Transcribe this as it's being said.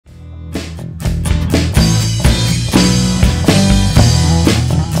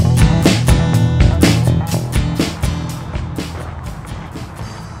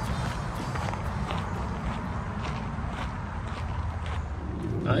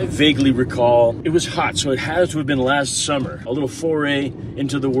I vaguely recall it was hot, so it has to have been last summer. A little foray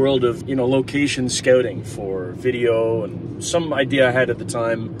into the world of, you know, location scouting for video, and some idea I had at the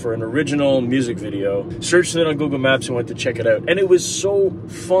time for an original music video. Searched it on Google Maps and went to check it out. And it was so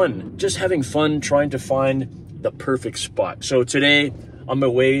fun, just having fun trying to find the perfect spot. So today, on my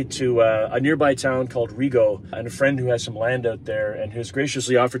way to a nearby town called Rigaud, and a friend who has some land out there, and who's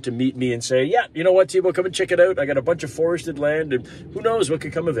graciously offered to meet me and say, yeah, you know what, Tebo, come and check it out. I got a bunch of forested land, and who knows what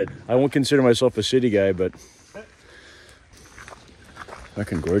could come of it. I won't consider myself a city guy, but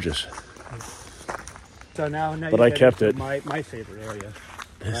fucking gorgeous. So now but I kept it. My favorite area.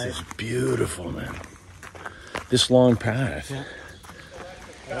 This is beautiful, man. This long path. Yeah.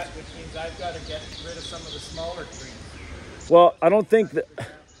 Which means I've got to get rid of some of the smaller trees. Well, I don't think that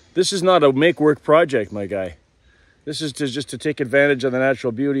this is not a make work project, my guy. This is just to take advantage of the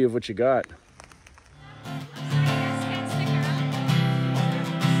natural beauty of what you got.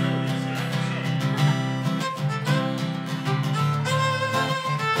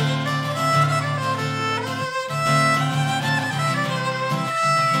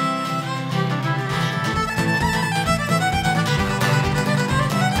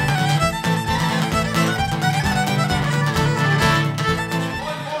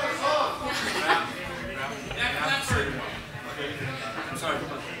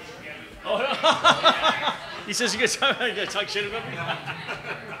 He says you're gonna talk shit about me? I'm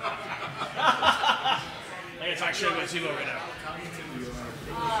gonna talk shit about Tebo right now.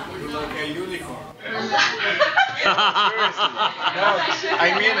 You look like a unicorn. I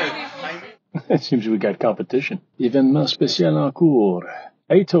mean it. It seems we got competition. Événement spécial en cours.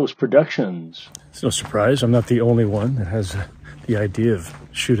 Atos Productions. It's no surprise, I'm not the only one that has the idea of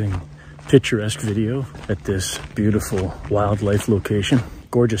shooting picturesque video at this beautiful wildlife location.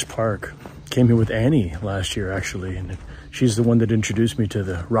 Gorgeous park. Came here with Annie last year, actually, and she's the one that introduced me to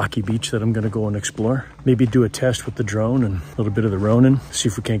the rocky beach that I'm going to go and explore. Maybe do a test with the drone and a little bit of the Ronin, see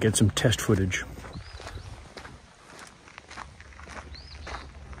if we can't get some test footage.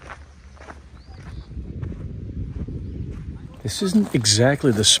 This isn't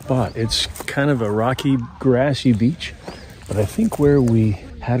exactly the spot. It's kind of a rocky, grassy beach, but I think where we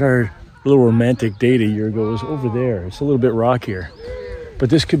had our little romantic date a year ago was over there. It's a little bit rockier. But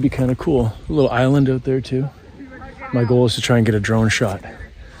this could be kind of cool. A little island out there too. My goal is to try and get a drone shot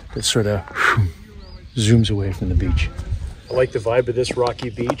that sort of zooms away from the beach. I like the vibe of this rocky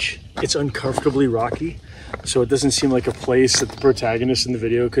beach. It's uncomfortably rocky, so it doesn't seem like a place that the protagonist in the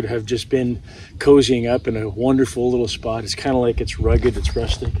video could have just been cozying up in a wonderful little spot. It's kind of like it's rugged, it's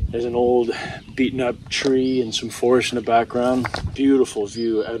rustic. There's an old beaten up tree and some forest in the background. Beautiful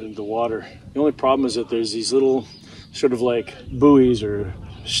view out into the water. The only problem is that there's these little sort of like buoys or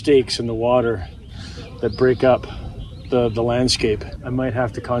stakes in the water that break up the landscape. I might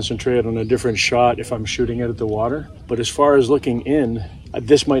have to concentrate on a different shot if I'm shooting out at the water. But as far as looking in,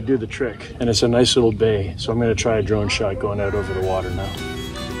 this might do the trick. And it's a nice little bay. So I'm gonna try a drone shot going out over the water now.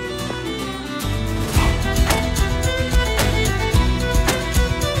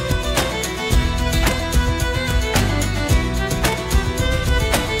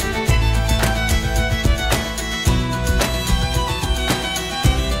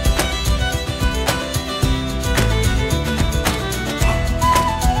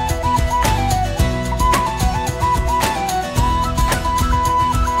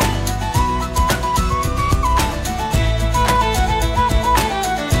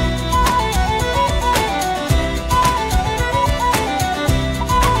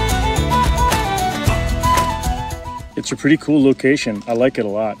 It's a pretty cool location. I like it a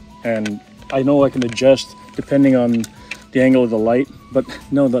lot. And I know I can adjust depending on the angle of the light. But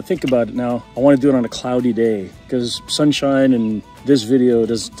no, think about it now. I want to do it on a cloudy day because sunshine and this video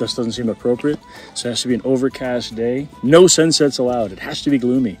just doesn't seem appropriate. So it has to be an overcast day. No sunsets allowed. It has to be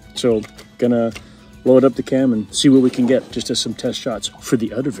gloomy. So gonna load up the cam and see what we can get just as some test shots for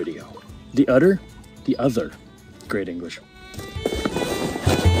the other video. The other? Great English.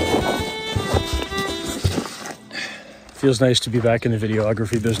 Feels nice to be back in the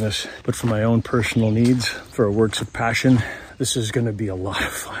videography business, but for my own personal needs, for our works of passion, this is going to be a lot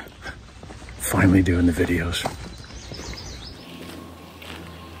of fun. Finally doing the videos.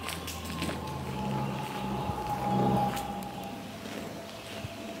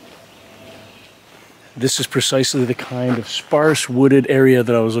 This is precisely the kind of sparse wooded area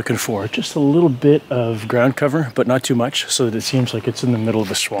that I was looking for. Just a little bit of ground cover, but not too much, so that it seems like it's in the middle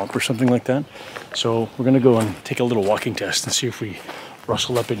of a swamp or something like that. So we're gonna go and take a little walking test and see if we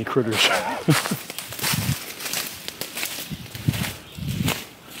rustle up any critters.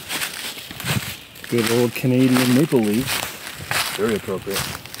 Good old Canadian maple leaf. Very appropriate.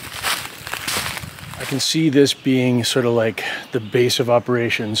 I can see this being sort of like the base of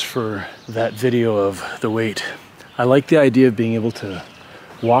operations for that video of the wait. I like the idea of being able to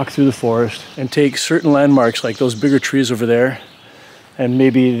walk through the forest and take certain landmarks like those bigger trees over there and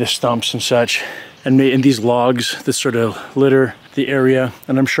maybe the stumps and such and these logs that sort of litter the area.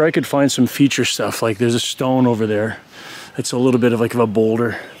 And I'm sure I could find some feature stuff, like there's a stone over there. It's a little bit of like a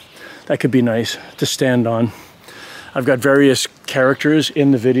boulder. That could be nice to stand on. I've got various characters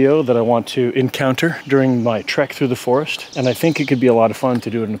in the video that I want to encounter during my trek through the forest. And I think it could be a lot of fun to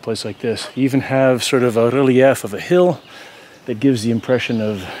do it in a place like this. You even have sort of a relief of a hill that gives the impression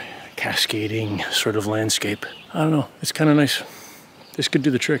of cascading sort of landscape. I don't know, it's kind of nice. This could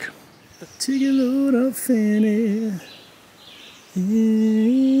do the trick. Take a load of Fanny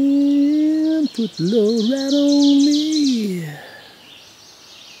and put the load right on me.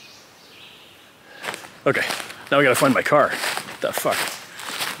 Okay, now we gotta find my car. What the fuck?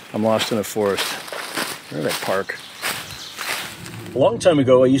 I'm lost in a forest. Where did I park? A long time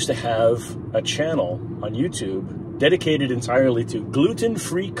ago, I used to have a channel on YouTube dedicated entirely to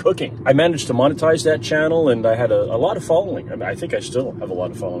gluten-free cooking. I managed to monetize that channel and I had a lot of following. I mean, I think I still have a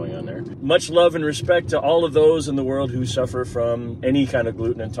lot of following on there. Much love and respect to all of those in the world who suffer from any kind of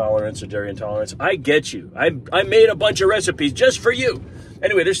gluten intolerance or dairy intolerance. I get you. I made a bunch of recipes just for you.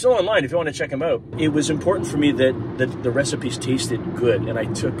 Anyway, they're still online if you want to check them out. It was important for me that the recipes tasted good, and I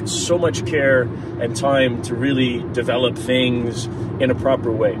took so much care and time to really develop things in a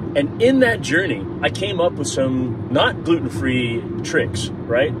proper way. And in that journey, I came up with some not gluten-free tricks,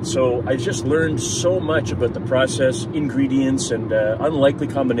 right? So I just learned so much about the process, ingredients, and unlikely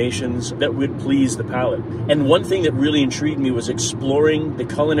combinations that would please the palate. And one thing that really intrigued me was exploring the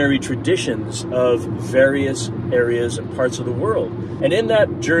culinary traditions of various areas and parts of the world. And in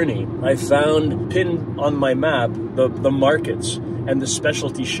that journey, I found pinned on my map the markets and the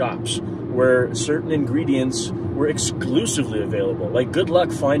specialty shops where certain ingredients were exclusively available. Like, good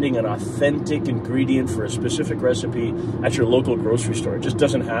luck finding an authentic ingredient for a specific recipe at your local grocery store. It just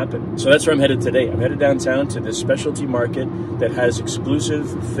doesn't happen. So that's where I'm headed today. I'm headed downtown to this specialty market that has exclusive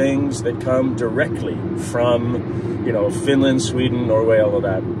things that come directly from, you know, Finland, Sweden, Norway, all of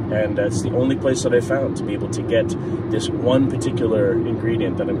that. And that's the only place that I found to be able to get this one particular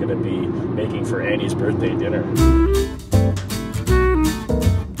ingredient that I'm going to be making for Annie's birthday dinner.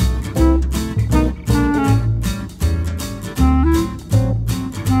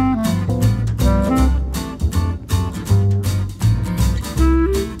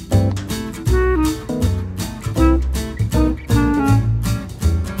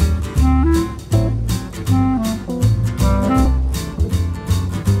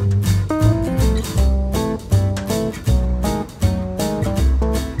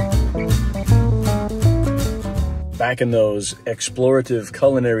 Back in those explorative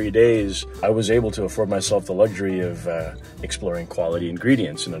culinary days, I was able to afford myself the luxury of exploring quality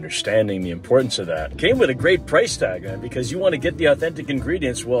ingredients and understanding the importance of that. It came with a great price tag, man, because you want to get the authentic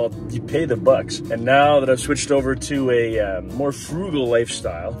ingredients, well, you pay the bucks. And now that I've switched over to a more frugal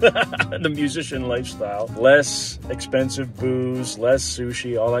lifestyle, the musician lifestyle, less expensive booze, less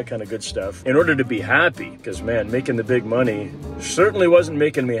sushi, all that kind of good stuff, in order to be happy, because man, making the big money certainly wasn't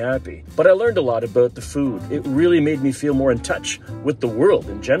making me happy. But I learned a lot about the food. It really made me feel more in touch with the world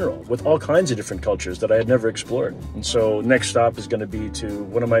in general, with all kinds of different cultures that I had never explored. And so next stop is going to be to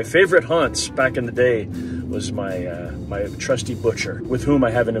one of my favorite haunts back in the day was my trusty butcher, with whom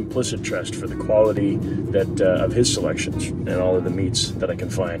I have an implicit trust for the quality that of his selections and all of the meats that I can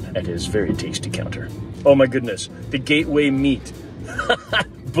find at his very tasty counter. Oh my goodness, the gateway meat.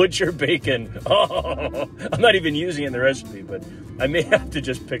 Butcher bacon. Oh, I'm not even using it in the recipe, but I may have to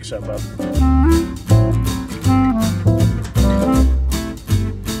just pick some up.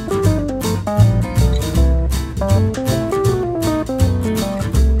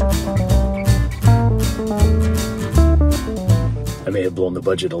 I may have blown the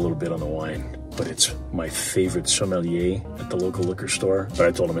budget a little bit on the wine, but it's my favorite sommelier at the local liquor store. But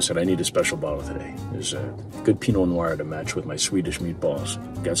I told him, I said, I need a special bottle today. There's a good Pinot Noir to match with my Swedish meatballs.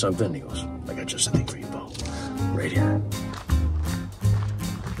 Got something? He goes, I got just a thing for you, Paul. Right here.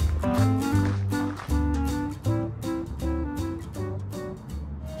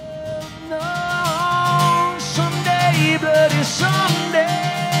 No, someday, bloody someday.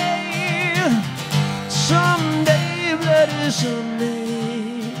 Someday, bloody someday.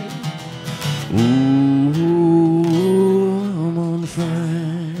 Ooh, I'm on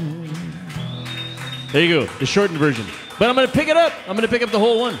fire. There you go, the shortened version. But I'm going to pick it up. I'm going to pick up the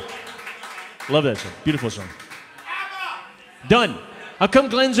whole one. Love that song. Beautiful song. Done. How come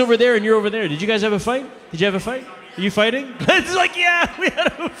Glenn's over there and you're over there? Did you guys have a fight? Did you have a fight? Are you fighting? It's like, yeah, we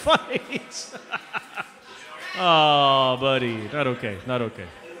had a fight. Oh, buddy. Not okay. Not okay.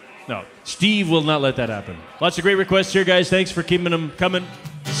 No. Steve will not let that happen. Lots of great requests here, guys. Thanks for keeping them coming.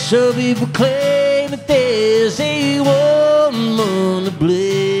 Some people claim that there's a woman to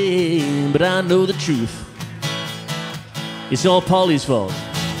blame, but I know the truth. It's all Paulie's fault.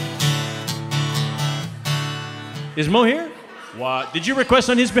 Is Mo here? What? Did you request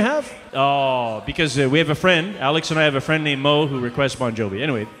on his behalf? Oh, because we have a friend, Alex and I have a friend named Mo who requests Bon Jovi.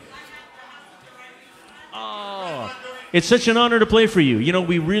 Anyway. Oh, it's such an honor to play for you. You know,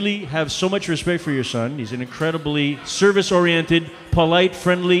 we really have so much respect for your son. He's an incredibly service-oriented, polite,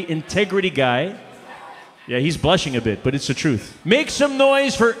 friendly, integrity guy. Yeah, he's blushing a bit, but it's the truth. Make some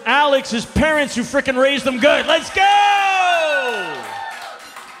noise for Alex's parents who frickin' raised them good. Let's go!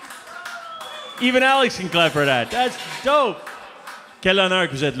 Even Alex can clap for that. That's dope. Quel honneur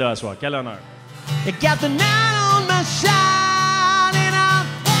que vous êtes là ce soir. Quel honneur. I got the night on my side and I'm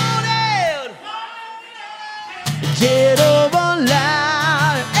wanted. Dead over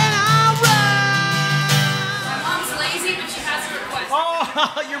life and I run. My mom's lazy, but she has a request.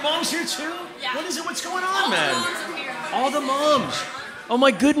 Oh, your mom's here too? Yeah. What is it? What's going on, All man? the moms are here. All the moms. Oh my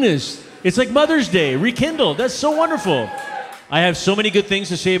goodness. It's like Mother's Day, rekindled. That's so wonderful. I have so many good things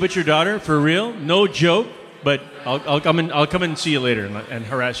to say about your daughter, for real. No joke. But I'll come and see you later and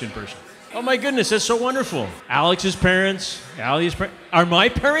harass you in person. Oh my goodness, that's so wonderful. Alex's parents, Allie's parents. Are my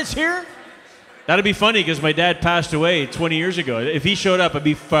parents here? That'd be funny because my dad passed away 20 years ago. If he showed up, I'd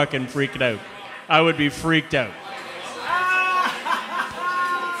be fucking freaked out. I would be freaked out.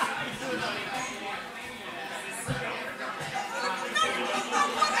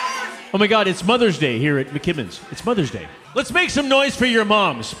 Oh my God, it's Mother's Day here at McKibbins. It's Mother's Day. Let's make some noise for your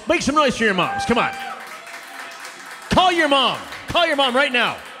moms. Make some noise for your moms. Come on. Call your mom. Call your mom right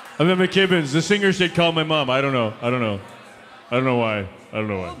now. I'm at McKibbins. The singer said call my mom. I don't know. I don't know. I don't know why. I don't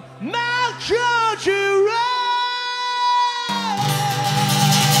know why. My country road.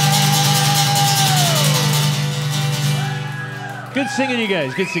 Good singing, you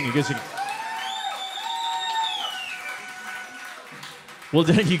guys. Good singing. Good singing. Well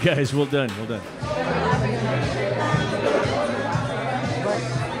done, you guys. Well done. Well done.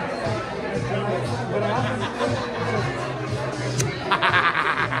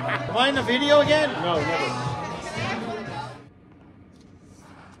 Am I in the video again? No, never.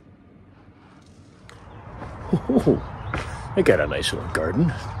 Oh, I got a nice little garden.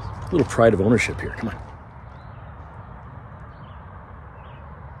 A little pride of ownership here. Come on.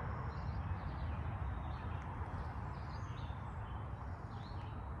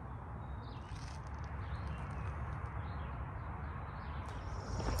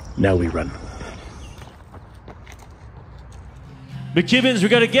 Now we run. McKibbins, we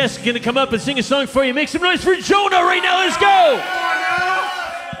got a guest going to come up and sing a song for you. Make some noise for Jonah right now. Let's go.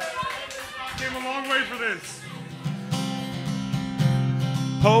 Came a long way for this.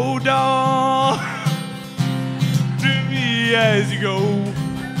 Hold on to me as you go,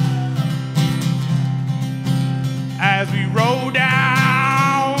 as we roll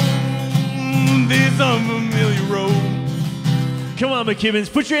down this unfamiliar road. Come on,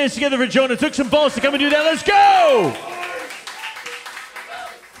 McKibbins. Put your hands together for Jonah. Took some balls to come and do that. Let's go.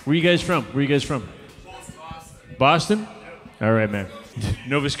 Where you guys from? Where you guys from? Boston? All right, man.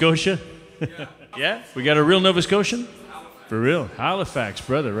 Nova Scotia? Yeah? We got a real Nova Scotian? For real. Halifax,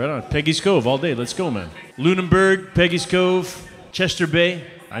 brother. Right on. Peggy's Cove all day. Let's go, man. Lunenburg, Peggy's Cove, Chester Bay.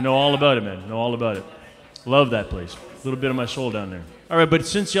 I know all about it, man. Know all about it. Love that place. A little bit of my soul down there. All right, but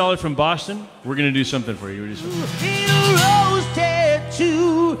since y'all are from Boston, we're going to do something for you.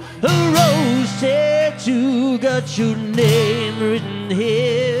 A rose tattoo, got your name written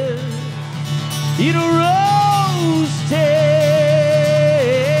here. In a rose tattoo.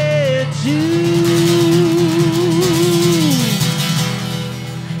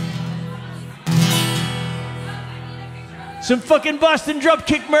 Some fucking Boston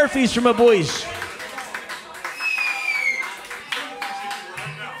Dropkick Murphys for my boys.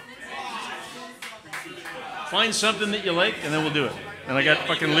 Find something that you like, and then we'll do it. And I got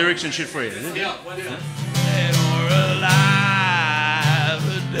fucking lyrics and shit for you. Yeah. Dead or alive,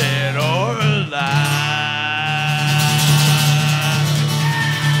 dead or alive.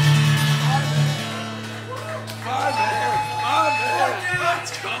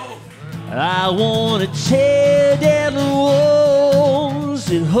 Let's go. I wanna tear down the walls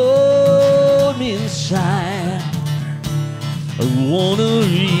and hold me inside. I wanna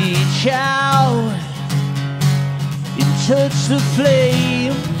reach out and touch the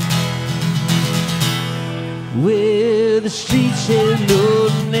flame where the streets have no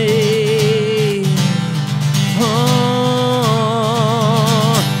name. Oh.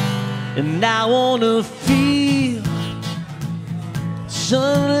 and I wanna feel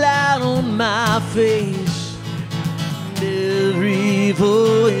sunlight on my face. Every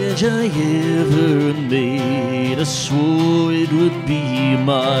voyage I ever made, I swore it would be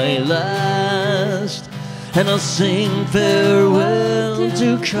my last. And I'll sing farewell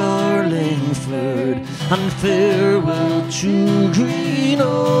to Carlingford and farewell to Greenock.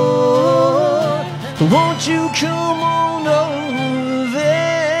 Won't you come on over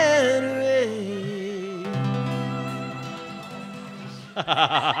there?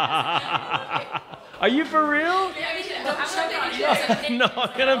 Are you for real? No,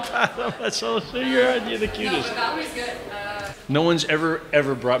 I'm gonna pass on that solo. So you're the cutest. No, that was good. No one's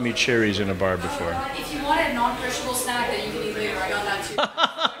ever brought me cherries in a bar before. If you want a non-perishable snack that you can eat later, I got that too.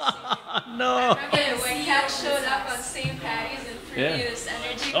 No. Okay, when Cat showed up on St. Patty's and previous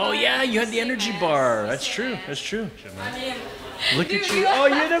energy. Oh yeah, you had the energy bar. That's true. That's true. Look at you. Oh,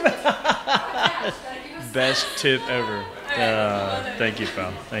 you're the best tip ever. Thank you,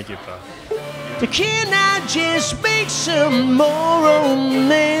 pal. Thank you, pal. Can I just make some more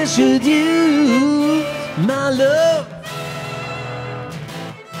romance with you, my love?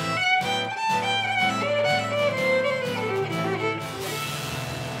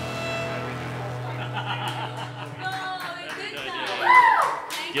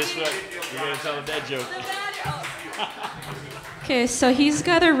 Guess what? You're gonna tell a dad joke. Okay, so he's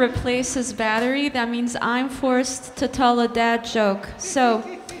got to replace his battery. That means I'm forced to tell a dad joke. So,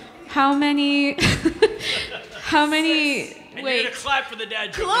 how many? How many? And Wait. you're gonna clap for the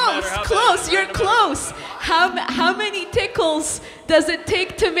dad joke. Close, close. You're close. How many tickles does it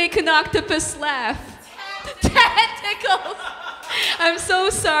take to make an octopus laugh? 10 tickles. I'm so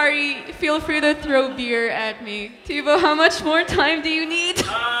sorry. Feel free to throw beer at me. Tebo, how much more time do you need? 20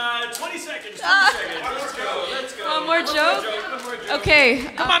 seconds. 20 seconds. Let's go. Let's go. One more joke? One more joke. Okay.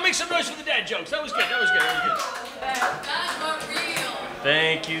 Come on, make some noise for the dad jokes. That was good. That was good. That was good. That's what real.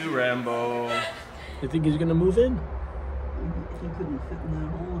 Thank you, Rambo. You think he's gonna move in? He couldn't fit in that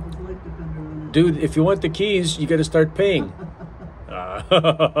hole of his light defender. Dude, if you want the keys, you gotta start paying. You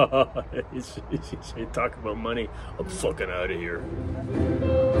talk about money. I'm fucking out of here.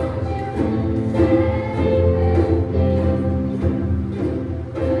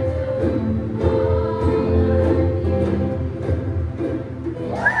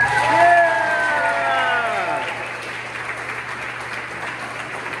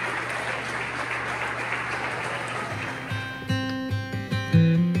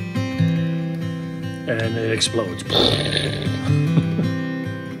 And it explodes.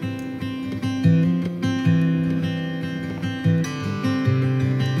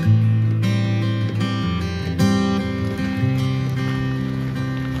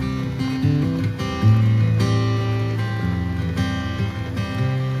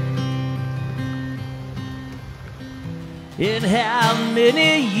 And how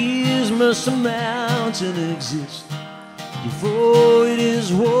many years must a mountain exist before it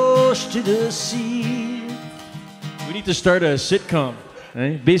is washed to the sea? We need to start a sitcom.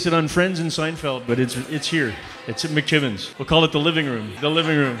 Right? Base it on Friends and Seinfeld, but it's here. It's at McKibbins. We'll call it The Living Room. The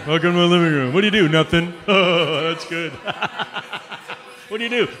Living Room. Welcome to the living room. What do you do? Nothing. Oh, that's good. What do you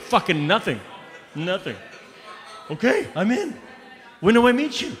do? Fucking nothing. Nothing. Okay, I'm in. When do I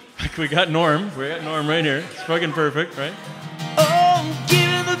meet you? We got Norm. We got Norm right here. It's fucking perfect, right? Oh, I'm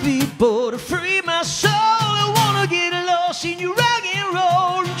giving the people to free my soul. I wanna get lost in your rock and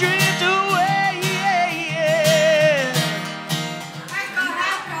roll and drift away.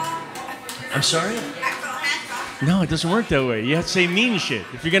 I'm sorry? No, it doesn't work that way. You have to say mean shit.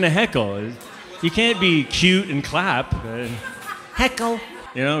 If you're gonna heckle, you can't be cute and clap. Heckle.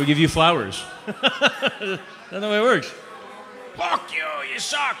 You know, we give you flowers. That's not the way it works. Fuck you, you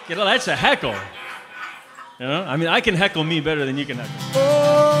suck. You know, that's a heckle. You know, I mean, I can heckle me better than you can heckle.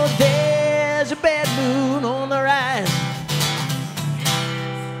 Oh, there's a bad moon on the rise.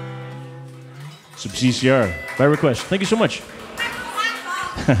 Some CCR by request. Thank you so much.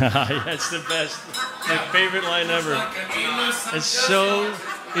 That's the best. My favorite line ever.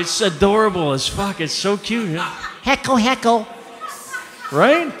 It's adorable as fuck. It's so cute. Yeah? Heckle, heckle.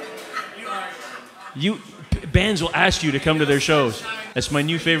 Right? Bands will ask you to come to their shows. That's my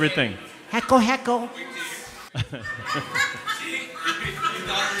new favorite thing. Heckle, heckle.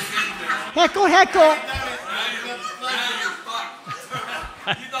 Heckle, heckle.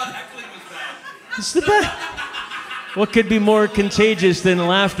 It's the best. What could be more contagious than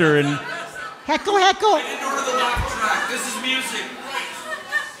laughter and heckle, heckle. This is music.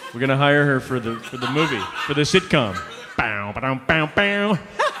 we're gonna hire her for the movie, for the sitcom. Bow, bow, bow, bow.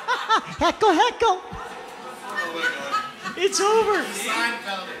 Heckle, heckle. It's over.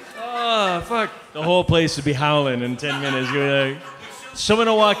 Oh, fuck. The whole place would be howling in 10 minutes. You're like, someone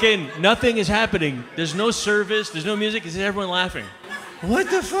will walk in. Nothing is happening. There's no service. There's no music. It's just everyone laughing. What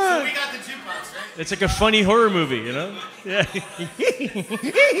the fuck? So we got the jukebox, right? It's like a funny horror movie, you know? Yeah.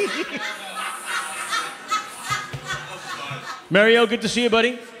 Mario, good to see you,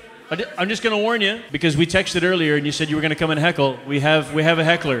 buddy. I'm just going to warn you, because we texted earlier and you said you were going to come and heckle. We have a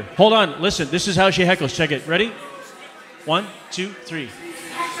heckler. Hold on. Listen, this is how she heckles. Check it. Ready? 1, 2, 3.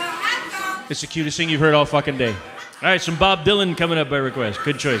 It's the cutest thing you've heard all fucking day. All right, some Bob Dylan coming up by request.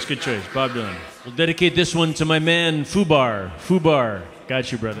 Good choice, good choice. Bob Dylan. We'll dedicate this one to my man, Fubar. Fubar.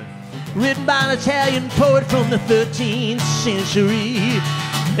 Got you, brother. Written by an Italian poet from the 13th century.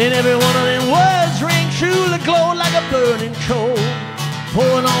 And every one of them words rang true, that glowed like a burning coal.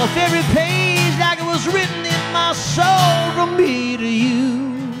 Pouring off every page like it was written in my soul, from me to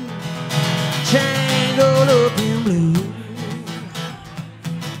you, tangled up in blue.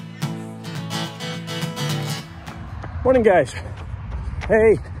 Morning, guys.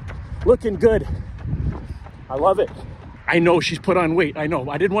 Hey, looking good. I love it. I know she's put on weight. I know.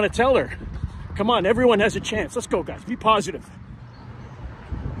 I didn't want to tell her. Come on, everyone has a chance. Let's go, guys. Be positive.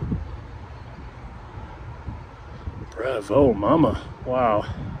 Bravo, mama. Wow.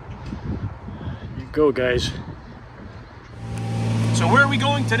 You go, guys. So where are we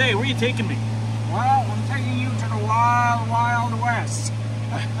going today? Where are you taking me? Well, I'm taking you to the wild, wild west.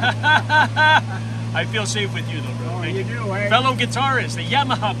 I feel safe with you, though, bro. Oh, you do, eh? Fellow guitarist, a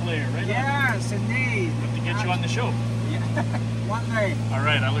Yamaha player, right? Yes, indeed. Have to get you on the show. Yeah. One day. All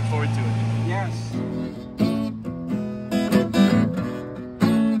right, I look forward to it. Yes.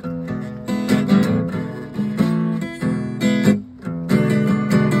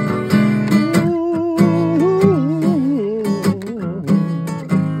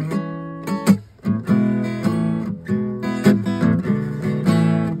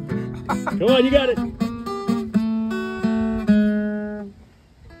 Come on, you got it.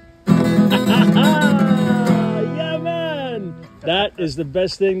 Yeah, man. That is the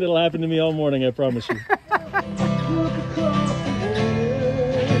best thing that'll happen to me all morning, I promise you.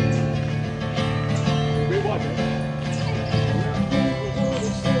 Great walk, man.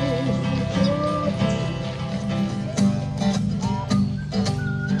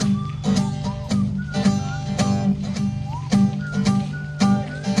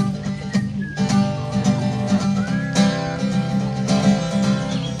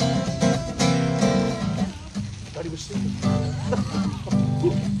 Thought he was sleeping.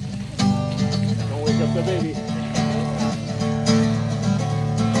 Don't wake up the baby.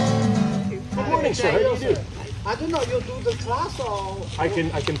 Good morning, sir. How do you do? I don't know, you do the class or... I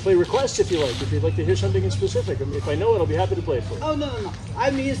can play requests if you like. If you'd like to hear something in specific, if I know it, I'll be happy to play it for you. Oh, no. I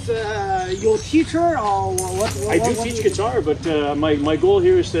mean, your teacher or what? I do teach guitar, but my goal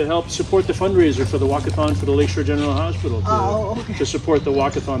here is to help support the fundraiser for the Walkathon for the Lakeshore General Hospital to support the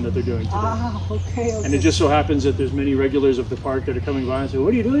Walkathon that they're doing today. Okay. And it just so happens that there's many regulars of the park that are coming by and say,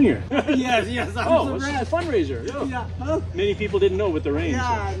 "What are you doing here?" Yes, I'm Oh, this is a fundraiser. Yeah. Huh? Many people didn't know with the rain. Yeah,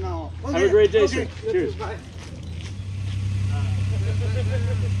 so. I know. Okay. Have a great day, okay. sir. Cheers. Bye.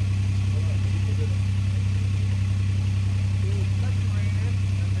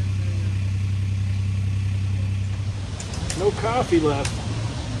 No coffee left.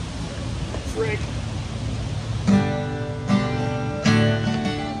 Frick.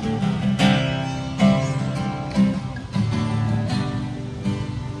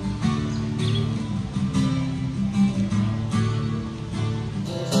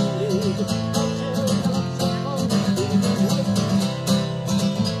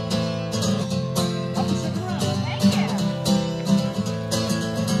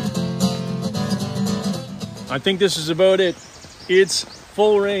 I think this is about it. It's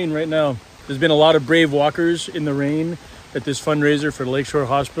full rain right now. There's been a lot of brave walkers in the rain at this fundraiser for the Lakeshore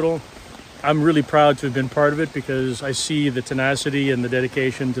Hospital. I'm really proud to have been part of it because I see the tenacity and the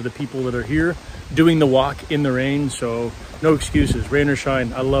dedication to the people that are here doing the walk in the rain. So no excuses, rain or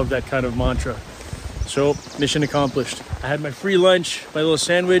shine. I love that kind of mantra. So mission accomplished. I had my free lunch, my little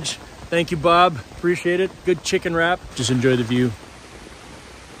sandwich. Thank you, Bob. Appreciate it. Good chicken wrap. Just enjoy the view.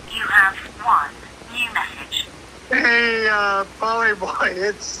 You have one new message. Hey, Polly boy,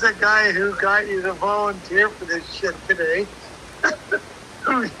 it's the guy who got you to volunteer for this shit today,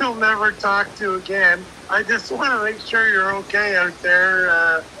 who you'll never talk to again. I just want to make sure you're okay out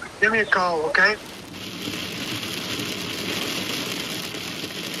there. Give me a call, okay?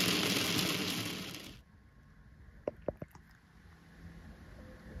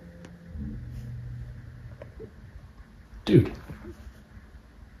 Dude.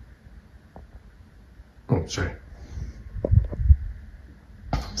 Oh, sorry.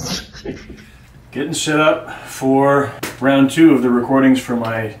 Getting set up for round 2 of the recordings for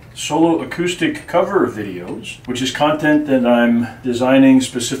my solo acoustic cover videos, which is content that I'm designing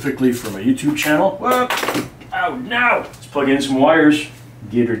specifically for my YouTube channel. Whoa! Ow, now! Let's plug in some wires,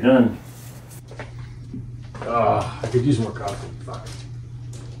 get her done. Ah, I could use more coffee. Fuck.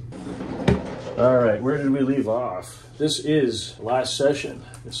 All right, where did we leave off? This is last session.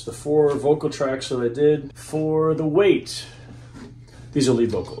 It's the 4 vocal tracks that I did for the weight. These are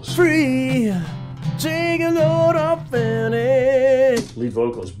lead vocals. Free, take a load off it. Lead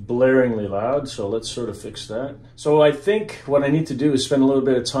vocals blaringly loud, so let's sort of fix that. So I think what I need to do is spend a little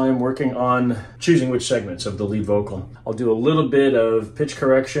bit of time working on choosing which segments of the lead vocal. I'll do a little bit of pitch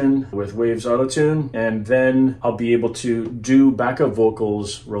correction with Waves Auto-Tune, and then I'll be able to do backup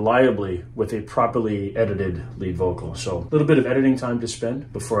vocals reliably with a properly edited lead vocal. So a little bit of editing time to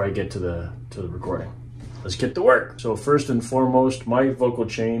spend before I get to the recording. Let's get to work. So first and foremost, my vocal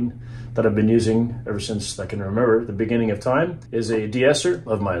chain that I've been using ever since I can remember the beginning of time is a de-esser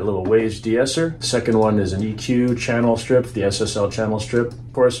of my little Waves de-esser. The second one is an EQ channel strip, the SSL channel strip.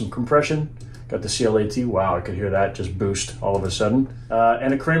 Of course, some compression. Got the CLAT. Wow, I could hear that just boost all of a sudden.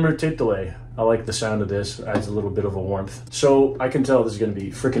 And a Kramer tape delay. I like the sound of this. It adds a little bit of a warmth. So I can tell this is going to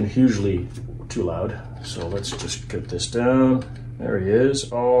be freaking hugely too loud. So let's just get this down. There he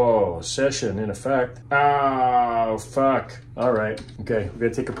is. Oh, session in effect. Oh, fuck. All right. Okay, we're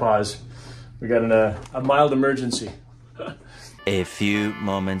gonna take a pause. We got a mild emergency. A few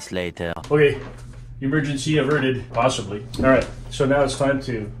moments later. Okay, emergency averted, possibly. All right, so now it's time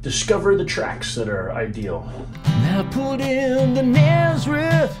to discover the tracks that are ideal. Now put in the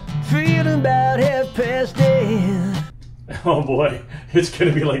Nazareth, feeling about 10:30. Oh boy, it's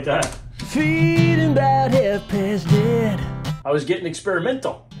gonna be like that. Feeling about 10:30. I was getting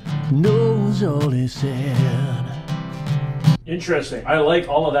experimental. Knows all he said. Interesting. I like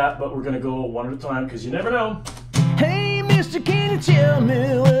all of that, but we're gonna go one at a time because you never know. Hey, mister, can you tell me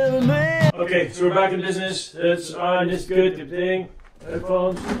where the man? Okay, so we're back in business. It's on. It's good. Good thing.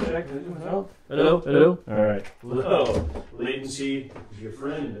 Headphones. Hello. Hello. Hello. All right. Hello. Latency is your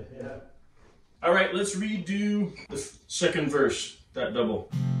friend. Yeah. All right. Let's redo the second verse. That double.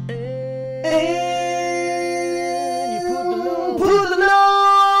 Put the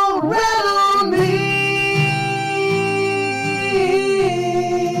load right on me.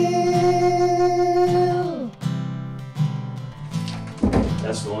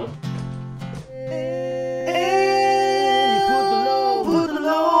 That's the one. And you put the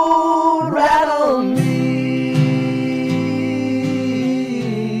load right on me.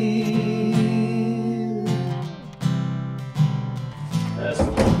 That's the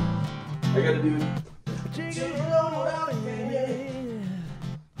one. I gotta do.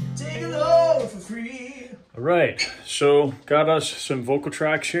 All right, so got us some vocal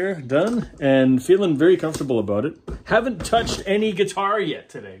tracks here done and feeling very comfortable about it. Haven't touched any guitar yet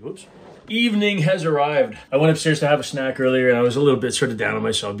today. Whoops. Evening has arrived. I went upstairs to have a snack earlier and I was a little bit sort of down on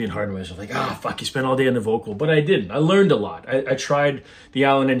myself, being hard on myself. Like, fuck, you spent all day on the vocal. But I didn't. I learned a lot. I tried the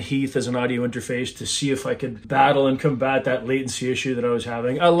Allen and Heath as an audio interface to see if I could battle and combat that latency issue that I was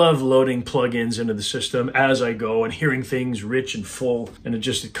having. I love loading plugins into the system as I go and hearing things rich and full. And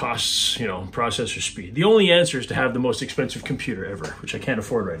it costs, processor speed. The only answer is to have the most expensive computer ever, which I can't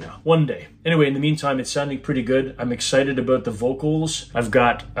afford right now. One day. Anyway, in the meantime, it's sounding pretty good. I'm excited about the vocals. I've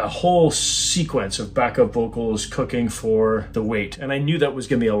got a whole sequence of backup vocals cooking for the weight, and I knew that was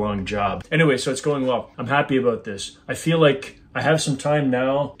gonna be a long job. Anyway, so it's going well. I'm happy about this. I feel like I have some time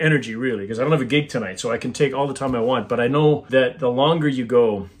now, energy really, because I don't have a gig tonight, so I can take all the time I want, but I know that the longer you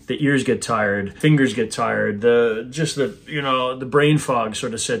go, the ears get tired, fingers get tired, the brain fog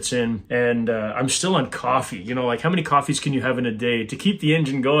sort of sets in, and I'm still on coffee. Like how many coffees can you have in a day to keep the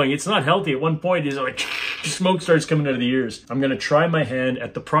engine going? It's not healthy. At one point, it's like smoke starts coming out of the ears. I'm gonna try my hand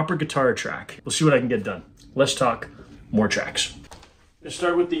at the proper guitar track. We'll see what I can get done. Less talk, more tracks. Let's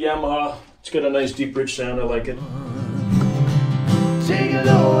start with the Yamaha. It's got a nice deep rich sound, I like it. Take a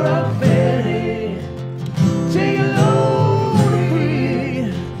load of Fanny. Take a load of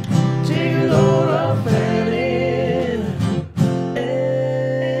free. Take a load of Fanny.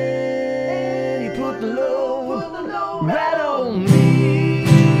 And you put the load right on me.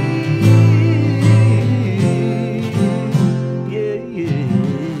 Yeah,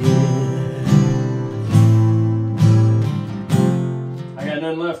 I got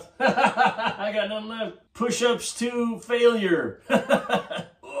none left. I got none left. Push-ups to failure.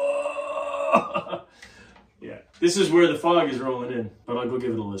 Yeah, this is where the fog is rolling in, but I'll go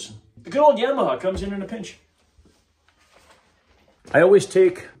give it a listen. The good old Yamaha comes in a pinch. I always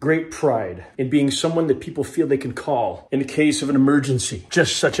take great pride in being someone that people feel they can call in case of an emergency.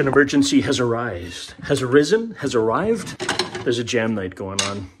 Just such an emergency has arisen, has arrived. There's a jam night going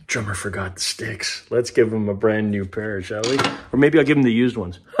on. Drummer forgot the sticks. Let's give him a brand new pair, shall we? Or maybe I'll give him the used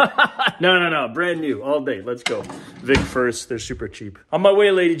ones. No, brand new, all day. Let's go. Vic first, they're super cheap. On my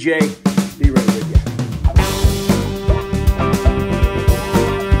way, Lady J. Be right with you.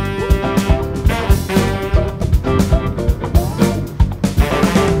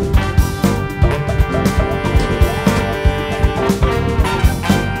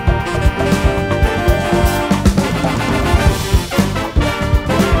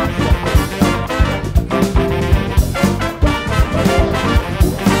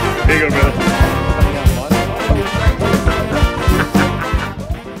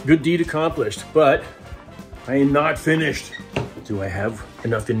 Good deed accomplished, but I am not finished. Do I have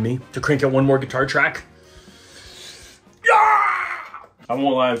enough in me to crank out one more guitar track? Yeah! I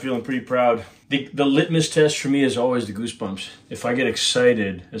won't lie, I'm feeling pretty proud. The litmus test for me is always the goosebumps. If I get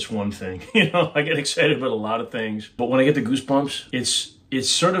excited, it's one thing. You know, I get excited about a lot of things, but when I get the goosebumps, it's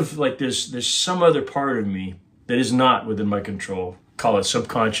sort of like there's some other part of me that is not within my control. Call it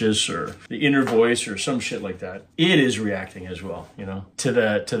subconscious or the inner voice or some shit like that. It is reacting as well, you know, to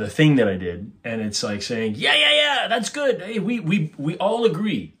the thing that I did. And it's like saying, yeah, that's good. Hey, we all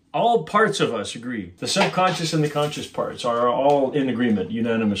agree. All parts of us agree. The subconscious and the conscious parts are all in agreement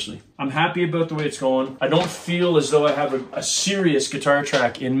unanimously. I'm happy about the way it's going. I don't feel as though I have a serious guitar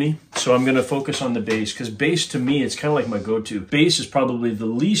track in me. So I'm gonna focus on the bass, because bass to me, it's kind of like my go-to. Bass is probably the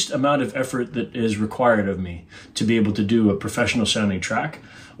least amount of effort that is required of me to be able to do a professional sounding track,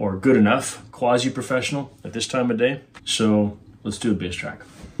 or good enough, quasi-professional at this time of day. So let's do a bass track.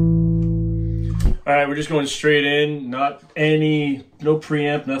 All right, we're just going straight in, no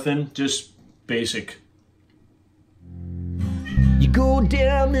preamp, nothing, just basic. You go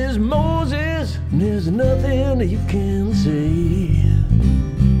down as Moses, and there's nothing that you can say.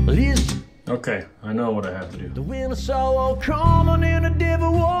 Okay, I know what I have to do. The wind of sorrow coming and the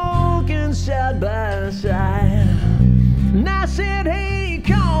devil walking side by side. And I said, hey,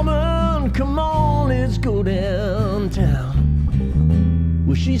 come on, let's go downtown.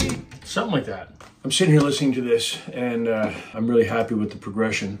 Well, she's... Something like that. I'm sitting here listening to this, and I'm really happy with the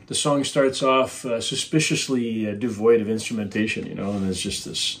progression. The song starts off suspiciously devoid of instrumentation, you know, and it's just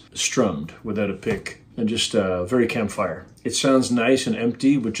this strummed without a pick, and just very campfire. It sounds nice and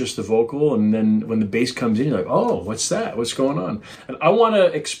empty with just the vocal, and then when the bass comes in, you're like, oh, what's that? What's going on? And I want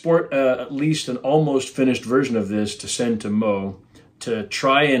to export at least an almost finished version of this to send to Mo to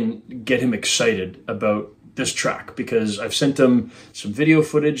try and get him excited about this track, because I've sent him some video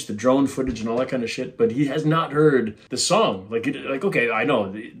footage, the drone footage and all that kind of shit, but he has not heard the song. Like, okay, I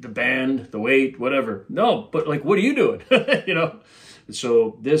know the band, the weight, whatever. No, but like, what are you doing? You know?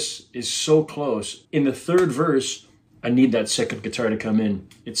 So this is so close. In the third verse, I need that second guitar to come in.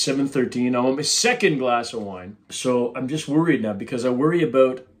 It's 7:13. I'm on my second glass of wine. So I'm just worried now, because I worry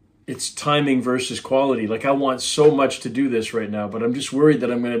about it's timing versus quality. Like, I want so much to do this right now, but I'm just worried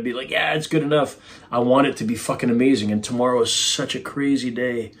that I'm going to be like, yeah, it's good enough. I want it to be fucking amazing. And tomorrow is such a crazy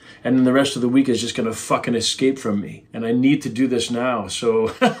day. And then the rest of the week is just going to fucking escape from me. And I need to do this now.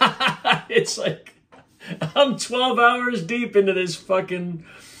 So it's like, I'm 12 hours deep into this fucking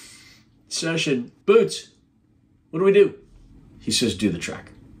session. Boots, what do we do? He says, do the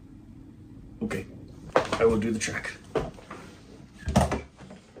track. Okay, I will do the track.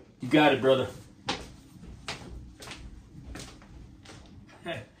 You got it, brother.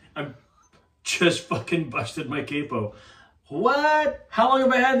 I'm just fucking busted my capo. What? How long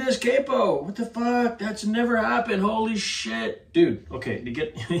have I had this capo? What the fuck? That's never happened. Holy shit. Dude, okay, to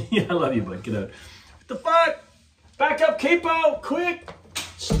get... Yeah, I love you, bud. Get out. What the fuck? Back up, capo. Quick.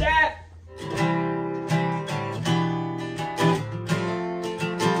 Stat.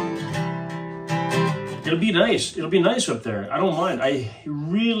 It'll be nice. It'll be nice up there. I don't mind. I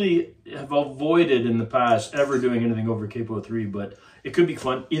really have avoided in the past ever doing anything over capo 3, but it could be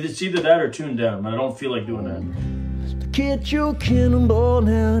fun. It's either that or tuned down, but I don't feel like doing that. Get your cannonball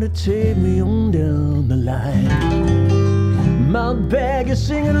now to take me on down the line. My bag is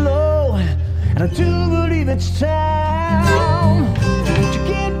singing low, and I do believe it's time to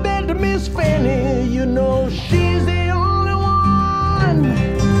get back to Miss Fanny. You know she's the only one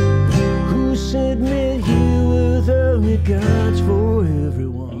who sent me here with her regards for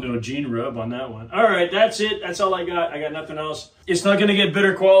everyone. No Gene Rub on that one. All right, that's it. That's all I got. I got nothing else. It's not going to get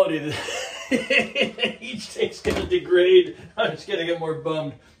better quality. Each take's going to degrade. I'm just going to get more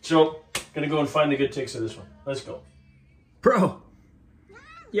bummed. So, going to go and find the good takes of this one. Let's go. Bro.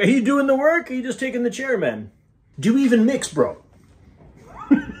 Yeah, you doing the work, or you just taking the chair, man? Do you even mix, bro?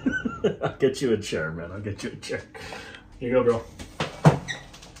 I'll get you a chair, man. I'll get you a chair. Here you go, bro.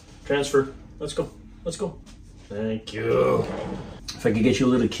 Transfer. Let's go. Let's go. Thank you. If I could get you a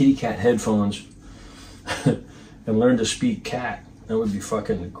little kitty cat headphones and learn to speak cat, that would be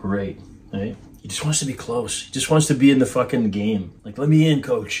fucking great, right? He just wants to be close. He just wants to be in the fucking game. Like, let me in,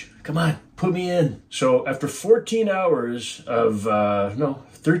 coach. Come on, put me in. So after 14 hours of,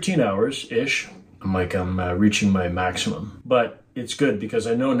 13 hours-ish, I'm reaching my maximum. But it's good because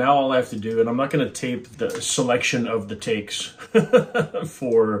I know now all I have to do, and I'm not going to tape the selection of the takes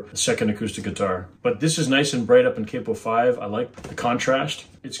for the second acoustic guitar. But this is nice and bright up in Capo 5. I like the contrast.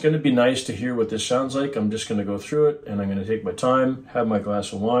 It's going to be nice to hear what this sounds like. I'm just going to go through it, and I'm going to take my time, have my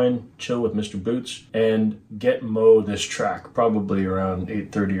glass of wine, chill with Mr. Boots, and get Mo this track probably around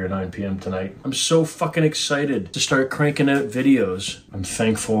 8:30 or 9 p.m. tonight. I'm so fucking excited to start cranking out videos. I'm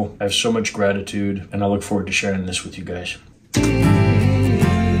thankful. I have so much gratitude, and I look forward to sharing this with you guys.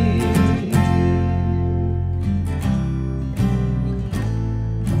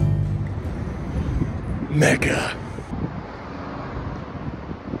 Mecca.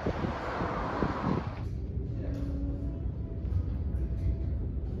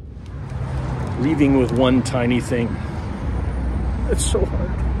 Leaving with one tiny thing. It's so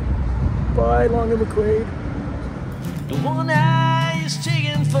hard. Bye, Long and McQuaid. The one eye is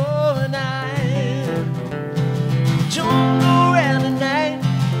taken for an eye. Don't go around at night.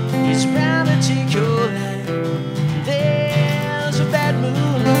 It's bound to take your life. There's a bad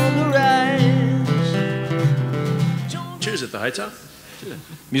moon on the rise. Cheers at the high top.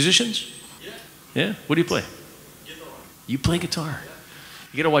 Musicians? Yeah? What do you play? Guitar. You play guitar?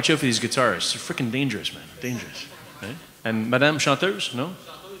 You gotta watch out for these guitarists. They're freaking dangerous, man. Dangerous. Right? And Madame Chanteuse? No?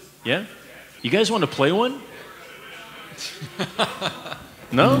 Yeah? You guys want to play one?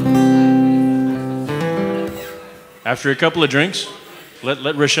 No? After a couple of drinks,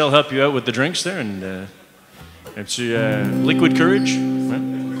 let Rochelle help you out with the drinks there, and it's liquid courage. Right?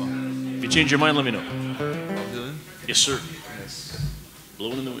 If you change your mind, let me know. Yes, sir. Yes.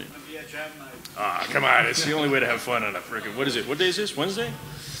 Blowing in the wind. Ah, come on. It's the only way to have fun on a frickin'... What is it? What day is this? Wednesday?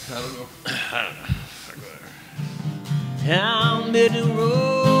 I don't know. I don't know. How many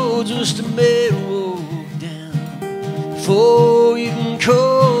roads must a man walk down before you can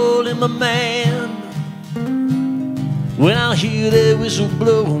call him a man? When I hear that whistle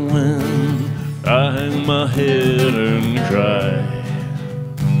blowing, I hang my head and cry.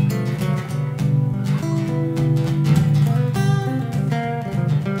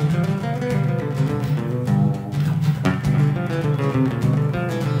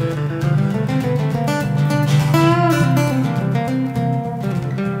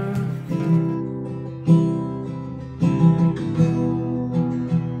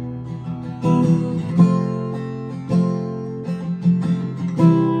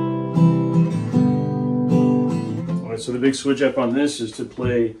 So the big switch up on this is to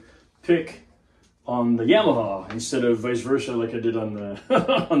play pick on the Yamaha instead of vice versa like I did on the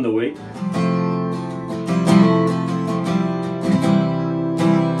on the weight.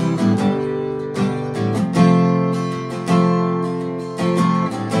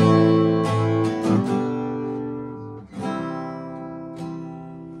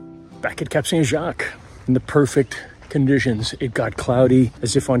 Back at Cap Saint-Jacques in the perfect conditions. It got cloudy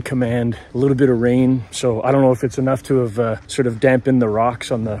as if on command, a little bit of rain. So I don't know if it's enough to have sort of dampened the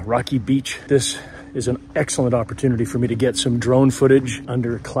rocks on the rocky beach. This is an excellent opportunity for me to get some drone footage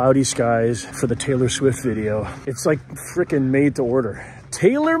under cloudy skies for the Taylor Swift video. It's like freaking made to order.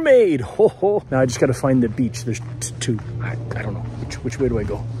 Tailor made. Ho ho. Now I just got to find the beach. There's two. I don't know. Which way do I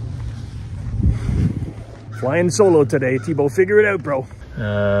go? Flying solo today, Tebo. Figure it out, bro.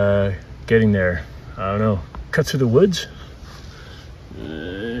 Getting there. I don't know. Cut through the woods. I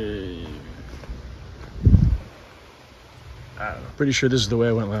don't know. Pretty sure this is the way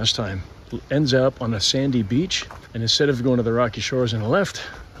I went last time. Ends up on a sandy beach, and instead of going to the rocky shores on the left,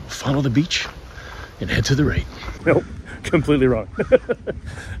 I'll follow the beach and head to the right. Nope, completely wrong.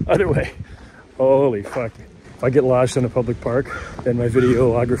 Other way. Holy fuck. If I get lost in a public park, then my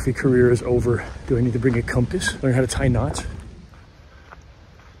videography career is over. Do I need to bring a compass? Learn how to tie knots?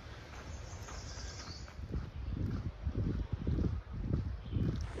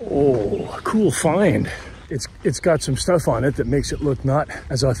 Oh, cool find. It's got some stuff on it that makes it look not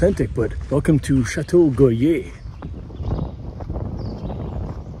as authentic, but welcome to Chateau Goyer.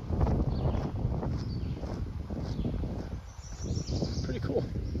 Pretty cool.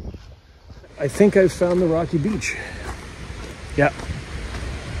 I think I've found the rocky beach. Yeah,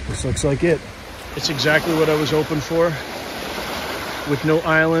 this looks like it. It's exactly what I was hoping for, with no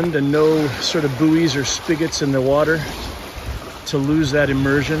island and no sort of buoys or spigots in the water to lose that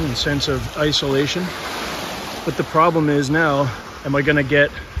immersion and sense of isolation. But the problem is now, am I gonna get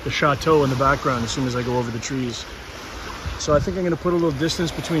the chateau in the background as soon as I go over the trees? So I think I'm gonna put a little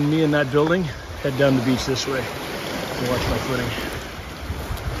distance between me and that building, head down the beach this way, and watch my footing.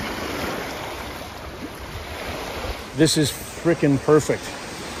 This is freaking perfect.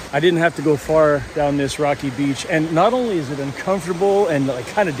 I didn't have to go far down this rocky beach, and not only is it uncomfortable and like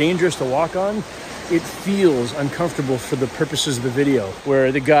kind of dangerous to walk on, it feels uncomfortable for the purposes of the video,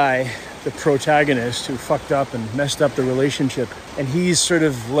 where the guy, the protagonist who fucked up and messed up the relationship, and he's sort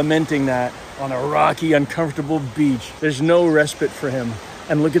of lamenting that on a rocky, uncomfortable beach. There's no respite for him.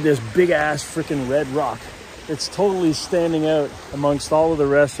 And look at this big ass freaking red rock. It's totally standing out amongst all of the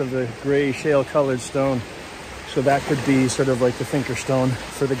rest of the gray shale colored stone. So that could be sort of like the thinker stone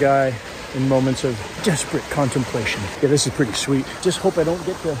for the guy in moments of desperate contemplation. Yeah, this is pretty sweet. Just hope I don't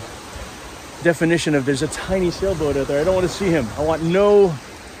get the definition of there's a tiny sailboat out there. I don't want to see him. I want no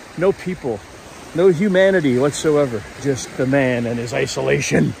people, no humanity whatsoever. Just the man and his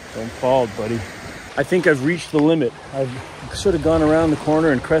isolation. Don't fall, buddy. I think I've reached the limit. I've sort of gone around the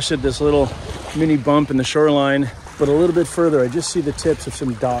corner and crested this little mini bump in the shoreline, but a little bit further, I just see the tips of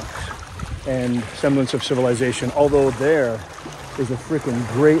some docks and semblance of civilization. Although there is a freaking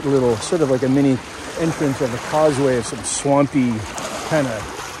great little, sort of like a mini entrance of a causeway of some swampy, kind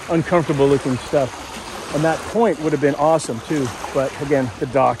of uncomfortable looking stuff. And that point would have been awesome too. But again, the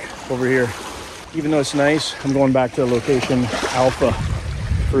dock over here, even though it's nice, I'm going back to location Alpha,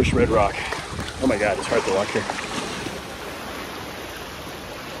 first Red Rock. Oh my God, it's hard to walk here.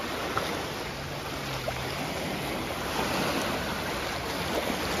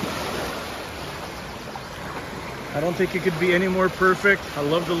 I don't think it could be any more perfect. I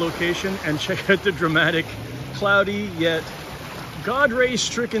love the location, and check out the dramatic, cloudy yet God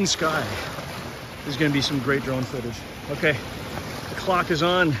ray-stricken sky. There's gonna be some great drone footage. Okay, the clock is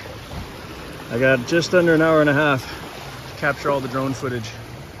on. I got just under an hour and a half to capture all the drone footage.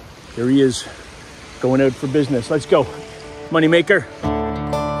 Here he is, going out for business. Let's go, moneymaker.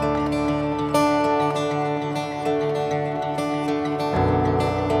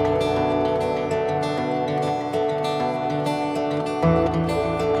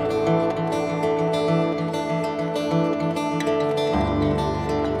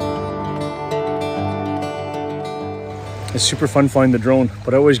 It's super fun flying the drone,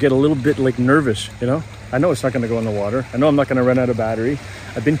 but I always get a little bit like nervous, you know? I know it's not gonna go in the water. I know I'm not gonna run out of battery.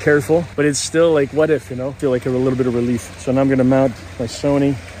 I've been careful, but it's still like, what if, you know? I feel like a little bit of relief. So now I'm gonna mount my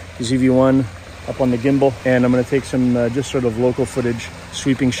Sony ZV-1 up on the gimbal, and I'm gonna take some just sort of local footage,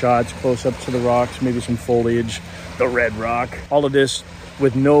 sweeping shots, close up to the rocks, maybe some foliage, the red rock. All of this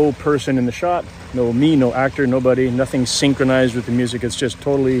with no person in the shot, no me, no actor, nobody, nothing synchronized with the music. It's just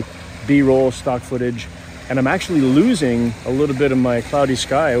totally B-roll stock footage. And I'm actually losing a little bit of my cloudy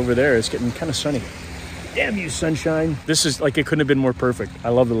sky over there. It's getting kind of sunny. Damn you, sunshine. This is like, it couldn't have been more perfect. I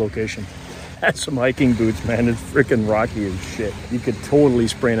love the location. Had some hiking boots, man. It's freaking rocky as shit. You could totally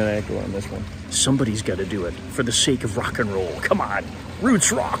sprain an ankle on this one. Somebody's got to do it for the sake of rock and roll. Come on,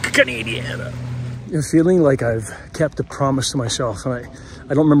 roots rock, Canadiana. I'm feeling like I've kept a promise to myself. And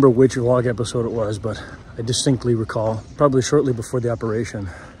I don't remember which vlog episode it was, but I distinctly recall, probably shortly before the operation,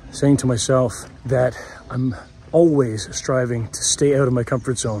 saying to myself that I'm always striving to stay out of my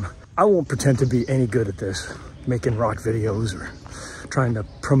comfort zone. I won't pretend to be any good at this, making rock videos or trying to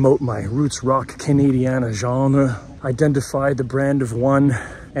promote my roots rock Canadiana genre, identify the brand of one,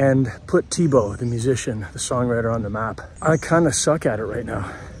 and put Tebo, the musician, the songwriter, on the map. I kind of suck at it right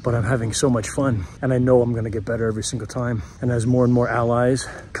now, but I'm having so much fun, and I know I'm gonna get better every single time. And as more and more allies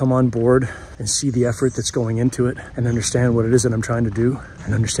come on board and see the effort that's going into it and understand what it is that I'm trying to do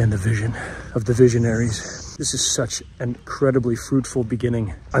and understand the vision of the visionaries, this is such an incredibly fruitful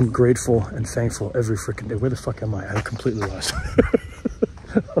beginning. I'm grateful and thankful every freaking day. Where the fuck am I? I'm completely lost.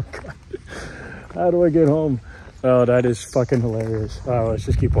 Oh God. How do I get home? Oh, that is fucking hilarious. Oh, let's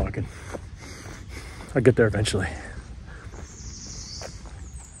just keep walking. I'll get there eventually.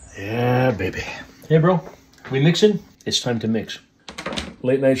 Yeah, baby. Hey, bro. We mixing? It's time to mix.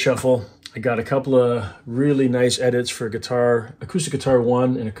 Late night shuffle. I got a couple of really nice edits for guitar, acoustic guitar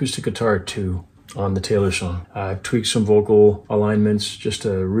 1 and acoustic guitar 2 on the Taylor song. I tweaked some vocal alignments just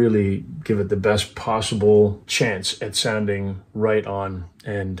to really give it the best possible chance at sounding right on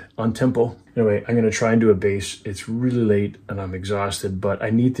and on tempo. Anyway, I'm gonna try and do a bass. It's really late and I'm exhausted, but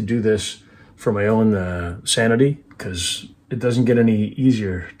I need to do this for my own sanity, because it doesn't get any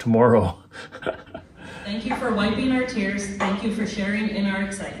easier tomorrow. Thank you for wiping our tears. Thank you for sharing in our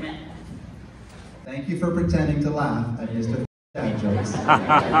excitement. Thank you for pretending to laugh at Mr. Dad jokes.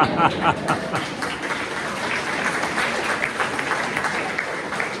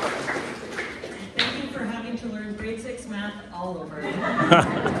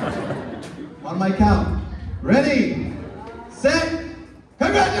 my count. Ready, set,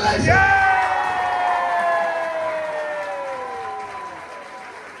 congratulations!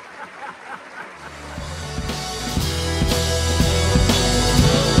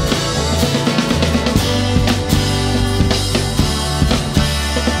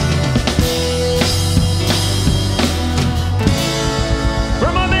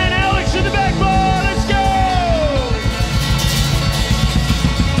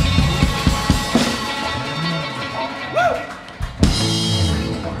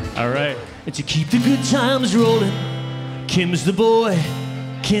 And to keep the good times rolling, Kim's the boy,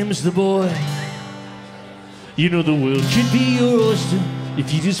 Kim's the boy. You know the world could be your oyster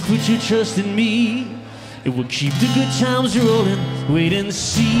if you just put your trust in me. It will keep the good times rolling. Wait and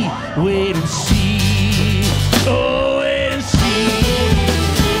see, wait and see. Oh, wait and see.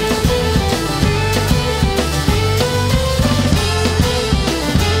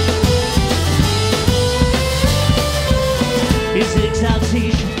 It's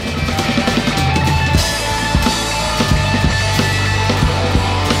exaltation.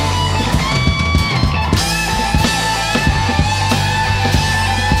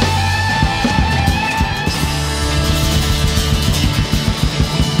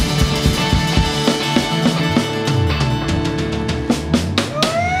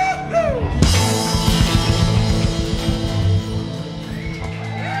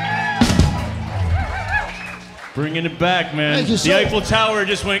 Bringing it back, man. The Eiffel Tower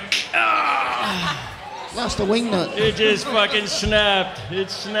just went. Lost a wing nut. It just fucking snapped.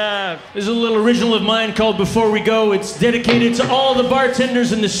 It snapped. There's a little original of mine called Before We Go. It's dedicated to all the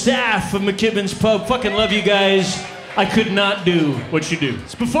bartenders and the staff of McKibbins Pub. Fucking love you guys. I could not do what you do.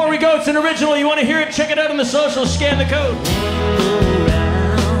 It's Before We Go. It's an original. You want to hear it? Check it out on the social. Scan the code.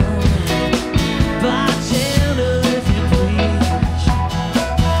 Bartender, if you please.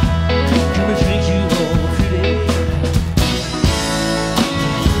 Come and drink you all today.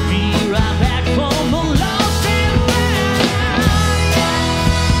 Be right back from the lost and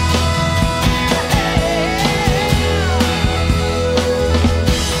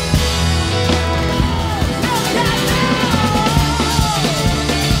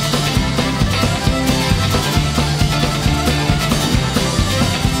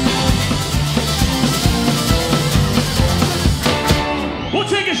we'll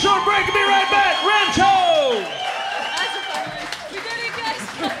take a short break and be right back. Rancho! That's a fun one. We did it, guys.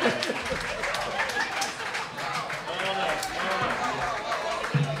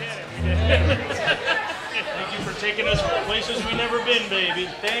 Thank you for taking us to places we've never been, baby.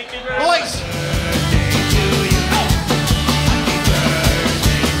 Thank you very much. Boys!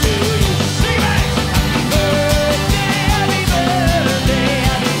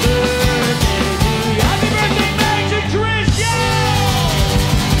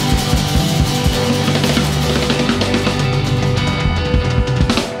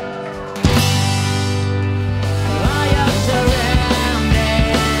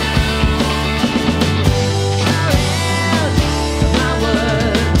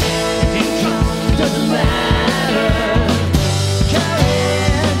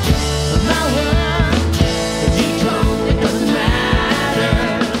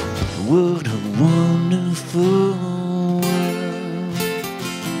 What a wonderful world.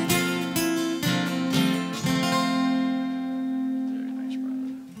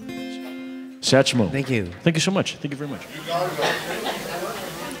 Satchmo. Thank you. Thank you so much. Thank you very much.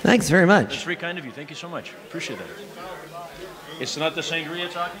 Thanks very much. That's very kind of you. Thank you so much. Appreciate that. It's not the sangria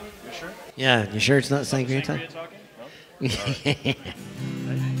talking? You sure? Yeah, you sure it's not sangria time? Sangria talking? No?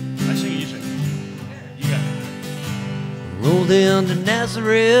 I sing it, you sing it. You got it. Rolled into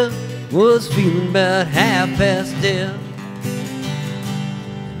Nazareth, was feeling about half past dead.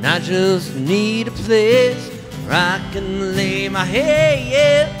 And I just need a place where I can lay my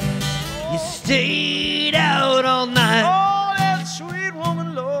head. You stayed out all night. Oh, that sweet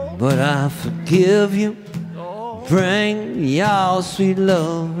woman, Lord. But I forgive you. Bring your sweet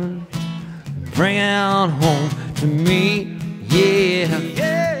love. Bring it on home to me. Yeah.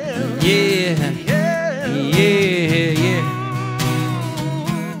 Yeah. Yeah. Yeah. Yeah.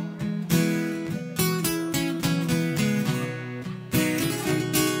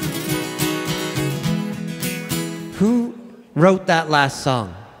 Who wrote that last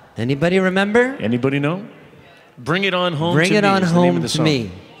song? Anybody remember? Anybody know? Bring It On Home Bring to It Me On is the name of Home the to song.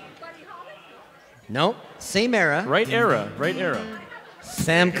 Me. Nope. Same era. Right era. Right era.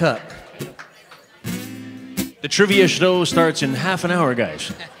 Sam Cooke. The trivia show starts in half an hour,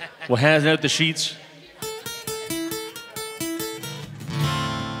 guys. We'll hand out the sheets.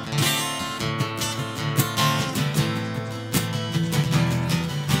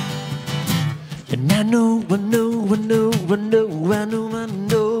 I know, I know, I know, I know, I know, I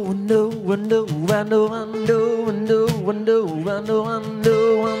know, I know, I know, I know, I know, I know, I know, I know, I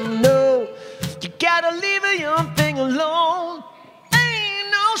know, I know. You gotta leave a young thing alone.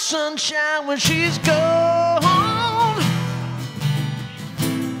 Ain't no sunshine when she's gone.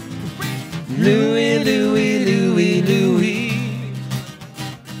 Louie, Louie, Louie, Louie.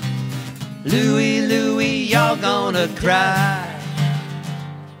 Louie, Louie, you're gonna cry.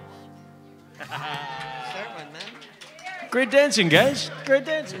 Great dancing, guys. Great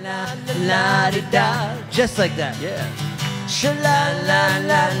dancing. La la da da, just like that. Yeah. Sha la la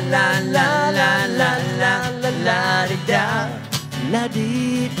la la la la la la la la da da, la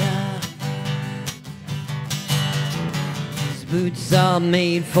dee da. These boots are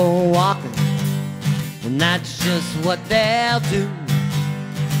made for walking, and that's just what they'll do.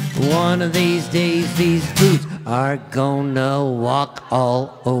 One of these days, these boots are gonna walk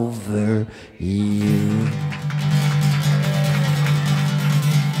all over you.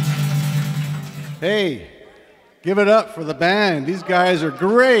 Hey, give it up for the band. These guys are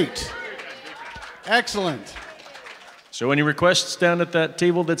great. Excellent. So any requests down at that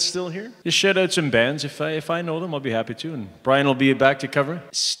table that's still here? Just shout out some bands. If I know them, I'll be happy to. And Brian will be back to cover.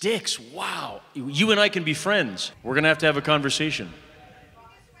 Styx, wow. You and I can be friends. We're going to have a conversation.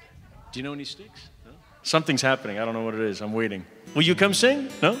 Do you know any Styx? No? Something's happening. I don't know what it is. I'm waiting. Will you come sing?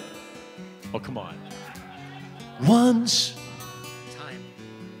 No? Oh, come on. Once.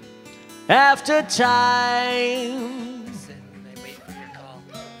 After time,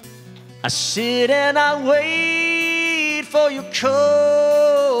 I sit and I wait for your call.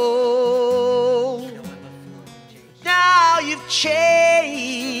 Now you've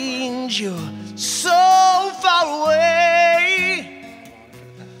changed, you're so far away.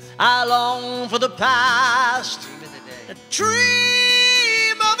 I long for the past, a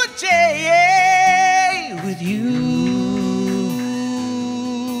dream of a day with you.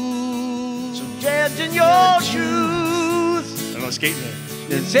 Dance in your shoes. I'm not skating here.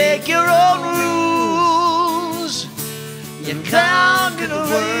 And take your own rules. You conquer the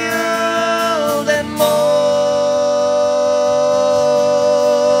world and more.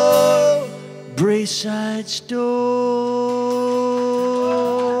 Brayside store.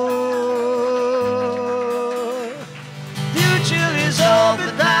 Future is all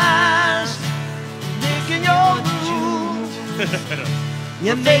the past. Making your rules.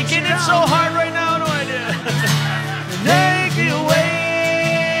 You're making it so hard right now, no idea. Take you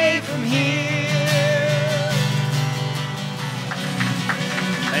away from here.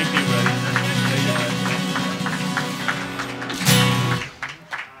 Thank you,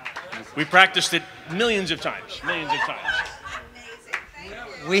 buddy. We practiced it millions of times.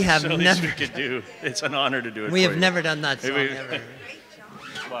 We have so never. We could do. It's an honor to do it. We for have you. never done that song ever.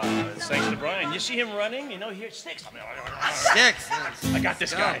 Wow, it's thanks to Brian. You see him running, you know, here, Styx. Styx. I got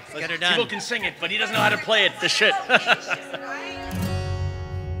this guy. Let's get her done. Tebo can sing it, but he doesn't know how to play it. The shit.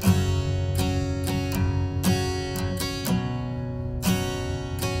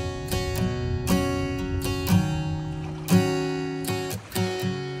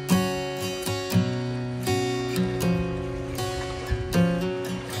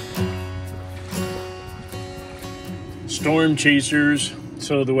 Storm chasers.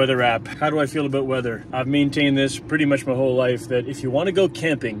 So the weather app. How do I feel about weather? I've maintained this pretty much my whole life that if you want to go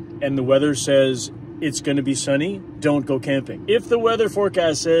camping and the weather says it's going to be sunny, don't go camping. If the weather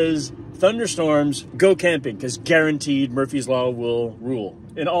forecast says thunderstorms, go camping, because guaranteed Murphy's Law will rule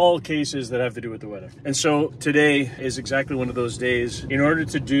in all cases that have to do with the weather. And so today is exactly one of those days. In order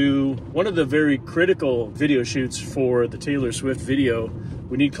to do one of the very critical video shoots for the Taylor Swift video,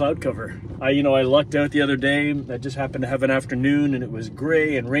 we need cloud cover. I lucked out the other day. I just happened to have an afternoon and it was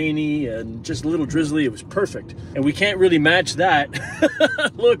gray and rainy and just a little drizzly. It was perfect. And we can't really match that.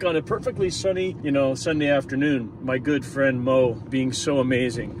 Look, on a perfectly sunny, Sunday afternoon, my good friend Mo being so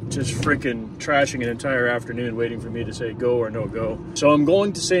amazing, just freaking trashing an entire afternoon waiting for me to say go or no go. So I'm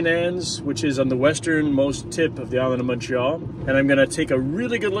going to St. Anne's, which is on the westernmost tip of the island of Montreal. And I'm gonna take a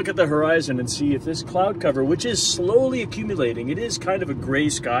really good look at the horizon and see if this cloud cover, which is slowly accumulating, it is kind of a gray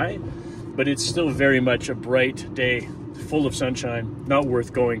sky, but it's still very much a bright day, full of sunshine. Not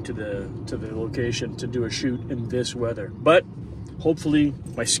worth going to the location to do a shoot in this weather. But hopefully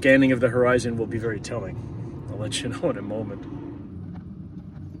my scanning of the horizon will be very telling. I'll let you know in a moment.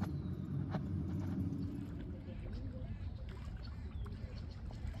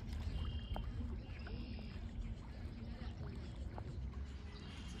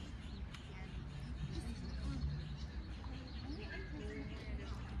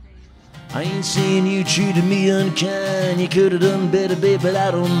 I ain't saying you treated me unkind. You could have done better, babe, but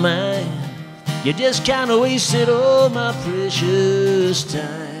I don't mind. You just kinda wasted all my precious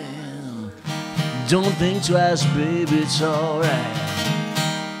time. Don't think twice, baby, it's alright.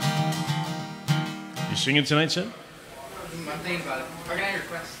 You singing tonight, Sam? I'm thinking about it. How can I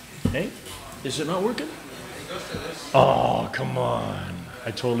request? Hey, is it not working? Oh, come on. I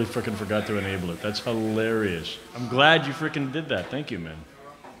totally freaking forgot to enable it. That's hilarious. I'm glad you freaking did that. Thank you, man.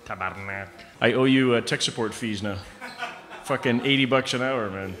 Tabarnak. I owe you tech support fees now. Fucking $80 an hour,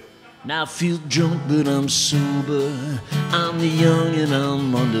 man. Now I feel drunk, but I'm sober. I'm young and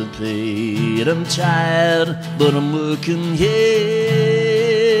I'm underpaid. I'm tired, but I'm working, yeah.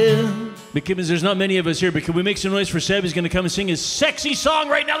 McKibbins, there's not many of us here, but can we make some noise for Seb? He's going to come and sing his sexy song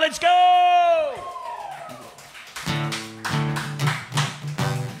right now. Let's go!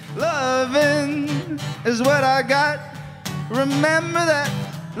 Loving is what I got. Remember that.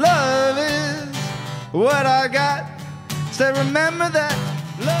 Love is what I got. Say, remember that.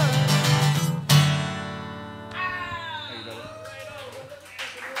 Love.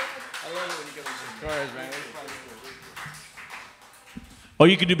 Oh,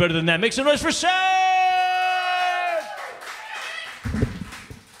 you can do better than that. Make some noise for Seb!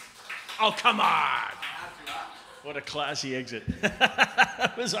 Oh, come on! What a classy exit.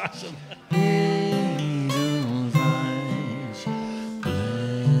 That was awesome.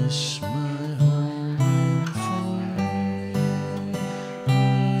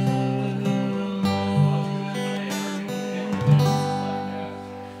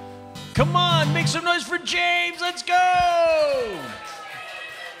 Come on, make some noise for James. Let's go!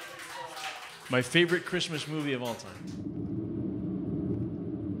 My favorite Christmas movie of all time.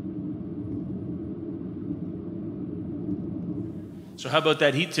 So how about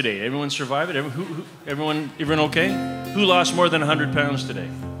that heat today? Everyone survive it? Everyone okay? Who lost more than 100 pounds today?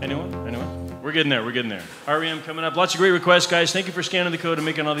 Anyone? We're getting there, we're getting there. REM coming up. Lots of great requests, guys. Thank you for scanning the code and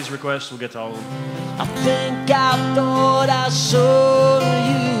making all these requests. We'll get to all of them. I think I thought I saw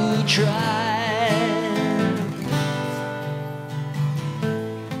you try.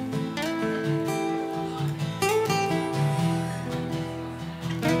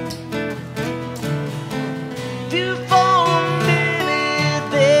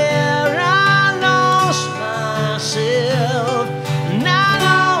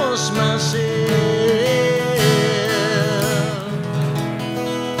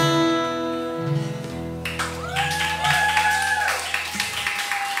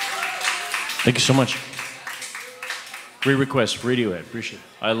 Thank you so much. Great request, Radiohead, appreciate it.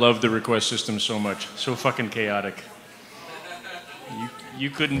 I love the request system so much. So fucking chaotic.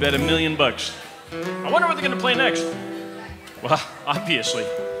 You couldn't bet $1 million. I wonder what they're gonna play next. Well, obviously,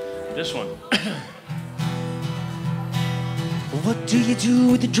 this one. What do you do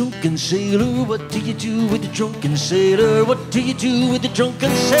with the drunken sailor? What do you do with the drunken sailor? What do you do with the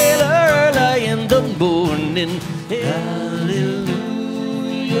drunken sailor? Lying the morning. Hallelujah.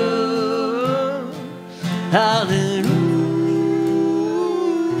 Hallelujah.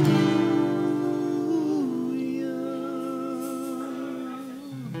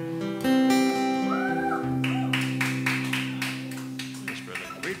 Thanks, brother.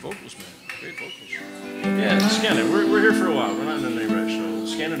 Great vocals, man. Great vocals. Yeah, scan it. We're here for a while. We're not in any rush, so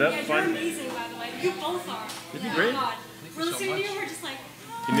scan it up. Yeah, Find you're amazing, by the way. You both are. Isn't it great? God. We're listening to you, we're just like,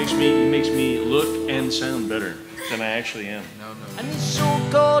 It makes me look and sound better than I actually am. And these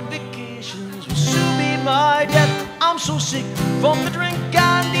so-called vacations will soon be mine. Yet I'm so sick from the drink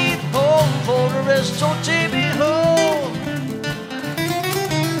I need home for the rest, so take me home.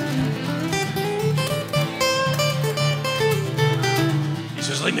 He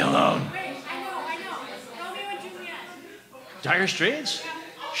says, leave me alone. wait, I know. Romeo and Juliet. Dire Straits?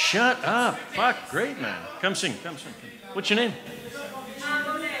 Shut up. Fuck, great, man. Come sing. What's your name?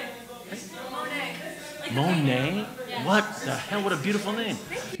 Monet? What the hell? What a beautiful name.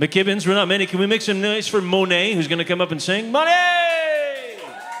 McKibbins, we're not many. Can we make some noise for Monet, who's going to come up and sing? Monet!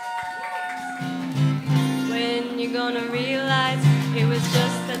 When you're gonna realize it was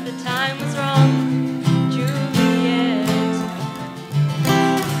just that the time was wrong, Juliet.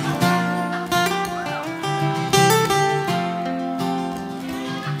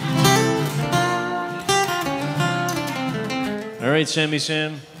 All right, Sammy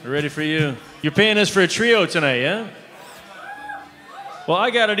Sam, we're ready for you. You're paying us for a trio tonight, yeah? Well, I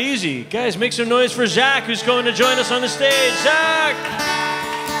got it easy. Guys, make some noise for Jacques, who's going to join us on the stage. Jacques!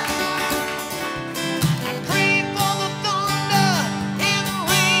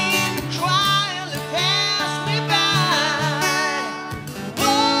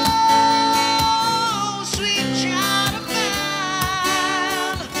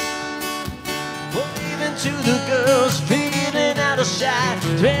 To the girls feeling out of sight,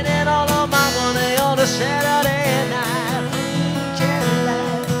 spending all of my money a Saturday night.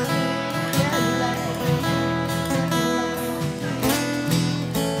 Cadillac,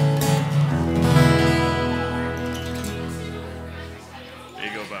 There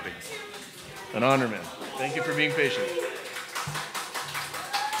you go, Bobby. An honor, man. Thank you for being patient.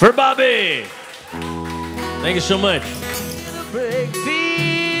 For Bobby! Thank you so much. break,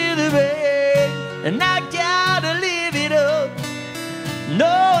 feel the break, and I gotta live it up.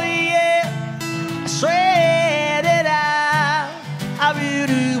 No, yeah, I swear that I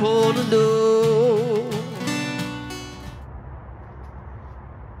really wanna know.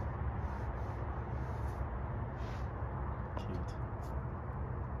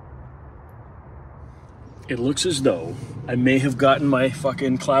 It looks as though I may have gotten my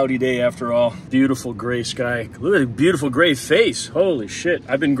fucking cloudy day after all. Beautiful gray sky. Look at the beautiful gray face. Holy shit.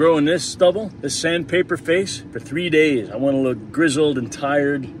 I've been growing this stubble, this sandpaper face, for 3 days. I want to look grizzled and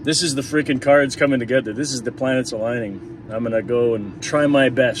tired. This is the freaking cards coming together. This is the planets aligning. I'm gonna go and try my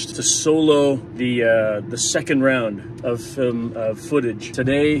best to solo the second round of film footage.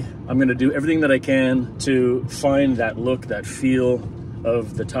 Today, I'm gonna do everything that I can to find that look, that feel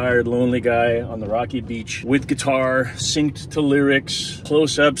of the tired, lonely guy on the rocky beach with guitar, synced to lyrics,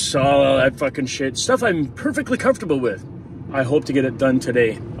 close-ups, all that fucking shit. Stuff I'm perfectly comfortable with. I hope to get it done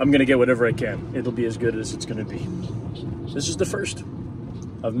today. I'm gonna get whatever I can. It'll be as good as it's gonna be. This is the first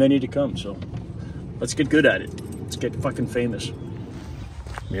of many to come, so let's get good at it. Let's get fucking famous.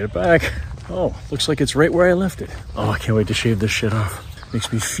 Made it back. Oh, looks like it's right where I left it. Oh, I can't wait to shave this shit off.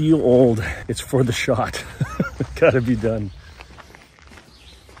 Makes me feel old. It's for the shot. Gotta be done.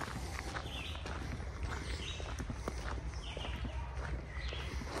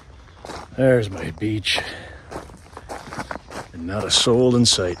 There's my beach. And not a soul in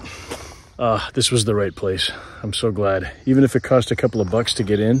sight. Ah, this was the right place. I'm so glad. Even if it cost a couple of bucks to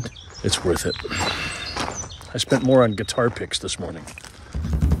get in, it's worth it. I spent more on guitar picks this morning.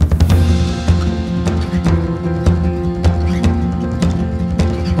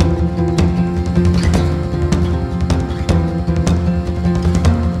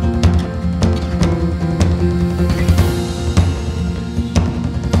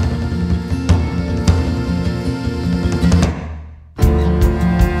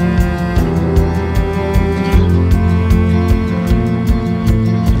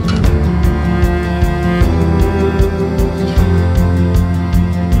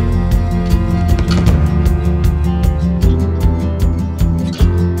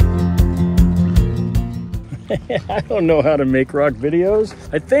 I don't know how to make rock videos.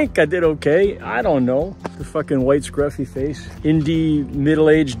 I think I did okay. I don't know. The fucking white scruffy face. Indie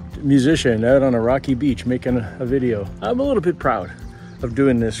middle-aged musician out on a rocky beach making a video. I'm a little bit proud of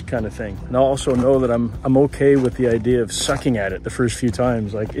doing this kind of thing. And I also know that I'm okay with the idea of sucking at it the first few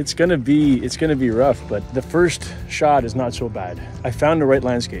times. Like it's gonna be rough, but the first shot is not so bad. I found the right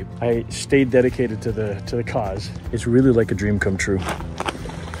landscape. I stayed dedicated to the cause. It's really like a dream come true.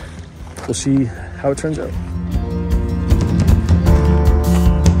 We'll see how it turns out.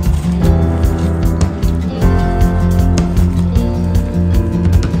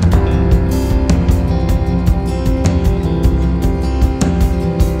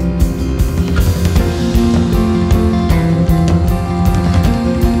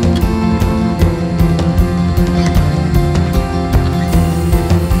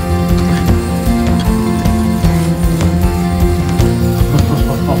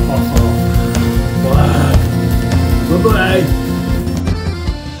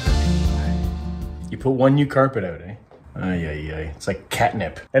 Put one new carpet out, eh? Ay, ay, ay. It's like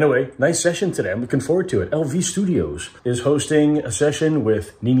catnip. Anyway, nice session today. I'm looking forward to it. LV Studios is hosting a session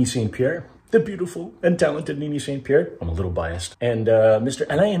with Nini St. Pierre, the beautiful and talented Nini St. Pierre. I'm a little biased. And Mr.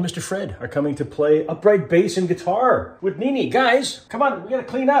 Alain and Mr. Fred are coming to play upright bass and guitar with Nini. Guys, come on, we gotta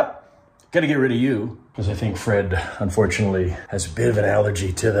clean up. Gotta get rid of you. Because I think Fred, unfortunately, has a bit of an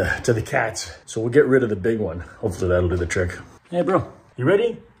allergy to the cats. So we'll get rid of the big one. Hopefully that'll do the trick. Hey, bro, you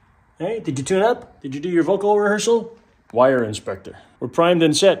ready? Hey, did you tune up? Did you do your vocal rehearsal? Wire inspector. We're primed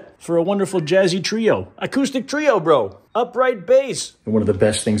and set for a wonderful jazzy trio. Acoustic trio, bro. Upright bass. And one of the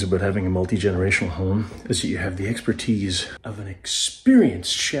best things about having a multi-generational home is that you have the expertise of an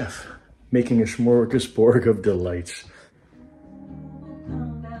experienced chef making a smorgasbord of delights.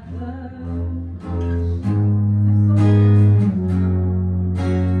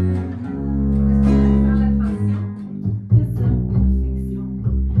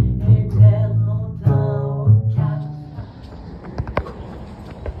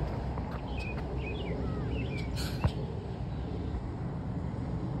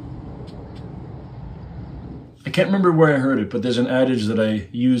 I can't remember where I heard it, but there's an adage that I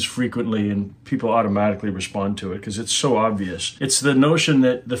use frequently and people automatically respond to it because it's so obvious. It's the notion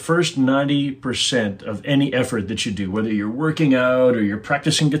that the first 90% of any effort that you do, whether you're working out or you're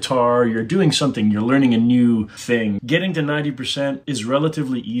practicing guitar, you're doing something, you're learning a new thing, getting to 90% is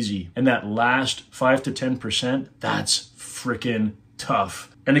relatively easy. And that last 5 to 10%, that's freaking tough.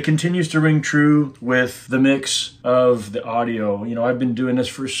 And it continues to ring true with the mix of the audio. You know, I've been doing this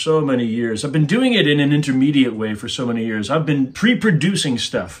for so many years. I've been doing it in an intermediate way for so many years. I've been pre-producing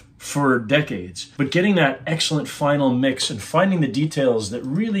stuff for decades. But getting that excellent final mix and finding the details that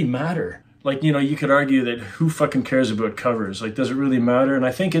really matter. Like, you know, you could argue that who fucking cares about covers? Like, does it really matter? And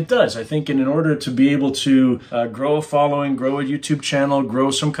I think it does. I think in order to be able to grow a following, grow a YouTube channel, grow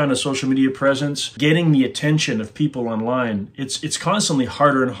some kind of social media presence, getting the attention of people online, it's constantly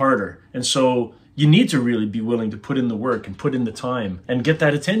harder and harder. And so you need to really be willing to put in the work and put in the time and get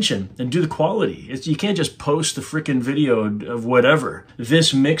that attention and do the quality. You can't just post the freaking video of whatever.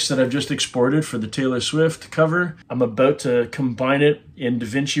 This mix that I've just exported for the Taylor Swift cover, I'm about to combine it in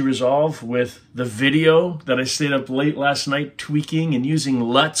DaVinci Resolve with the video that I stayed up late last night tweaking and using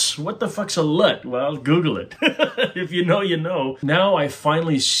LUTs. What the fuck's a LUT? Well, Google it. If you know, you know. Now I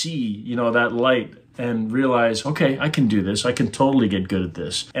finally see, you know, that light and realize, okay, I can do this. I can totally get good at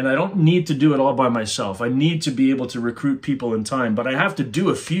this. And I don't need to do it all by myself. I need to be able to recruit people in time, but I have to do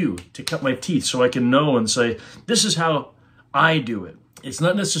a few to cut my teeth so I can know and say, this is how I do it. It's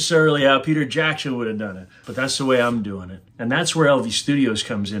not necessarily how Peter Jackson would have done it, but that's the way I'm doing it. And that's where LV Studios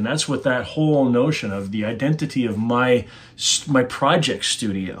comes in. That's what that whole notion of the identity of my project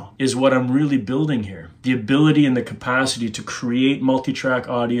studio is what I'm really building here. The ability and the capacity to create multi-track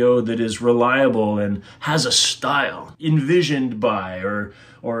audio that is reliable and has a style envisioned by or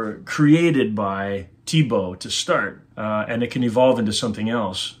created by Tebo to start. And it can evolve into something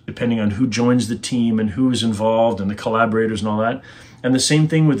else depending on who joins the team and who's involved and the collaborators and all that. And the same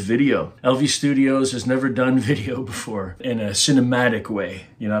thing with video. LV Studios has never done video before in a cinematic way.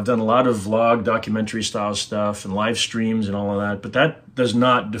 You know, I've done a lot of vlog, documentary style stuff and live streams and all of that, but that does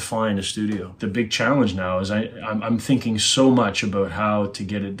not define a studio. The big challenge now is I'm thinking so much about how to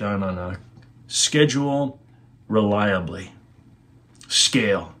get it done on a schedule, reliably,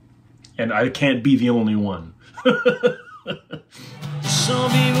 scale. And I can't be the only one.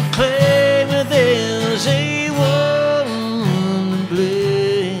 Some people claim that there's a one to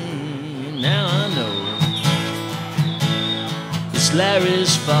blame. Now I know it's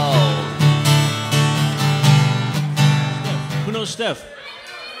Larry's fault. Who knows Steph?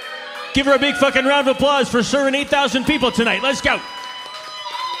 Give her a big fucking round of applause for serving 8,000 people tonight. Let's go.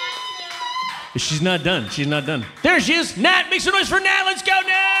 She's not done. She's not done. There she is. Nat, make some noise for Nat. Let's go,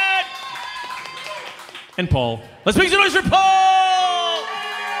 Nat. And Paul. Let's make some noise for Paul.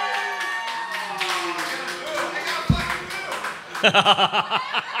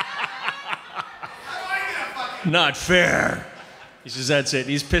 Not fair. He says, that's it.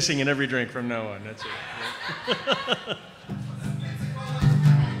 He's pissing in every drink from now on. That's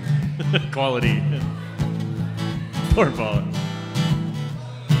it. Quality. Poor Paul.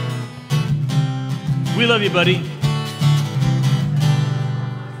 We love you, buddy.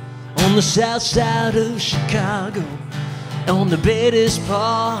 On the south side of Chicago, on the baddest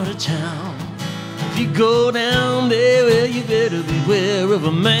part of town. If you go down there, well, you better beware of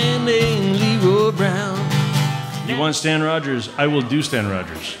a man named Leroy Brown. You want Stan Rogers? I will do Stan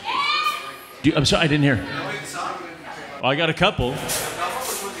Rogers. I'm sorry, I didn't hear. Well, I got a couple.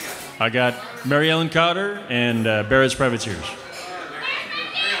 I got Mary Ellen Cotter and Barrett's Privateers.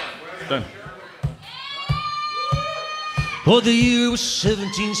 Done. Oh, the year was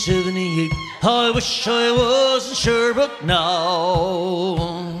 1778. I wish I wasn't sure, but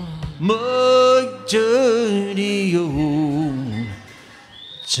now my dirty old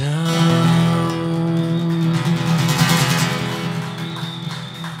town.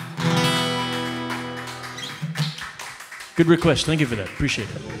 Good request. Thank you for that. Appreciate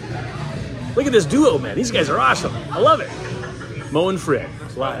it. Look at this duo, man. These guys are awesome. I love it. Mo and Fred,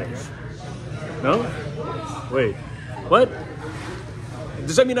 live. No? Wait. What?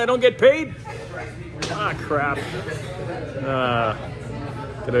 Does that mean I don't get paid? Ah, crap.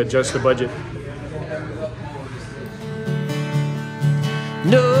 Gotta adjust the budget.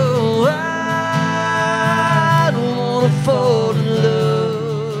 No, I don't wanna fall in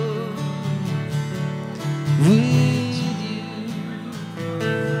love with you.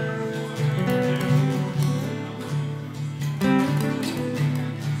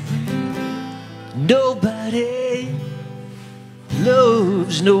 Nobody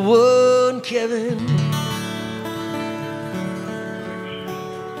loves no one, Kevin.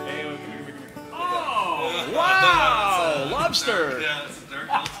 Wow! lobster. Yeah, it's a dark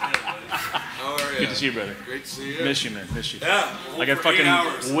buddy. How are you? Good to see you, brother. Great to see you. Miss you, man. Miss you. Yeah. I got for 8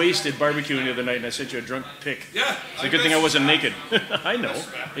 hours. fucking wasted barbecuing the other night, and I sent you a drunk pic. Yeah. It's a good thing I wasn't naked. I know.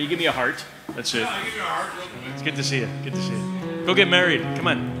 You give me a heart. That's it. Yeah, I give you a heart. It's good to see you. Good to see you. Go get married. Come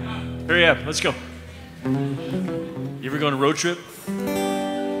on. Hurry up. Let's go. You ever go on a road trip?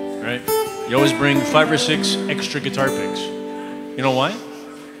 Right? You always bring 5 or 6 extra guitar picks. You know why?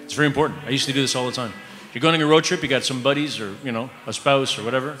 It's very important. I used to do this all the time. If you're going on a road trip, you got some buddies or, you know, a spouse or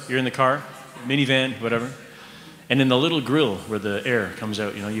whatever. You're in the car, minivan, whatever. And in the little grill where the air comes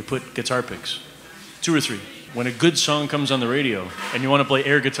out, you know, you put guitar picks. 2 or 3. When a good song comes on the radio and you want to play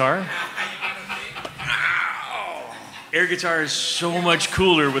air guitar, air guitar is so much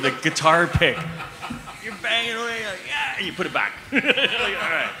cooler with a guitar pick. You're banging away, like, yeah, and you put it back. Like, all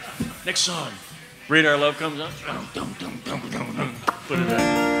right, next song. Radar Love comes on. Put it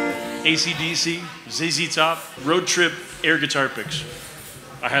back. AC/DC, ZZ Top, road trip air guitar picks.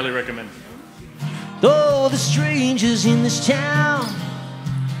 I highly recommend. Oh, the strangers in this town,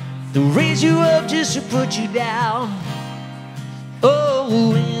 they'll raise you up just to put you down.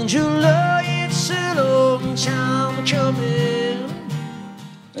 Oh, Angela, it's a long time coming.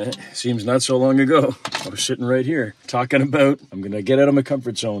 Seems not so long ago, I was sitting right here talking about I'm going to get out of my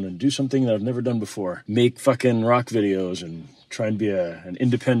comfort zone and do something that I've never done before. Make fucking rock videos and try and be an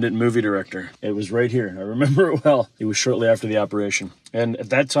independent movie director. It was right here. I remember it well. It was shortly after the operation. And at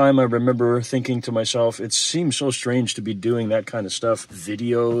that time, I remember thinking to myself, it seems so strange to be doing that kind of stuff.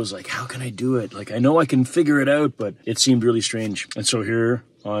 Videos, like, how can I do it? Like, I know I can figure it out, but it seemed really strange. And so here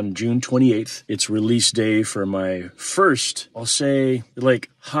on June 28th, it's release day for my first, I'll say, like,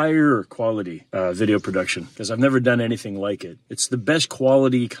 higher quality video production, because I've never done anything like it. It's the best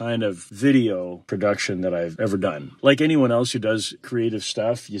quality kind of video production that I've ever done. Like anyone else who does creative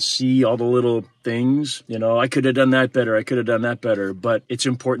stuff, you see all the little things, you know, I could have done that better, I could have done that better, but it's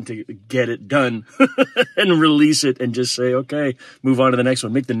important to get it done and release it and just say, okay, move on to the next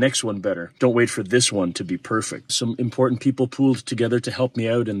one, make the next one better. Don't wait for this one to be perfect. Some important people pooled together to help me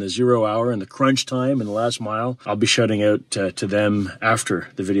out in the 0 hour and the crunch time and the last mile. I'll be shouting out to them after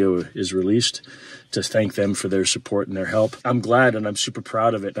the video is released to thank them for their support and their help. I'm glad and I'm super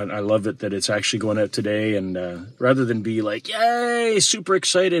proud of it. And I love it that it's actually going out today. And rather than be like, yay, super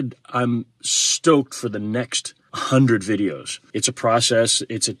excited, I'm stoked for the next 100 videos. It's a process.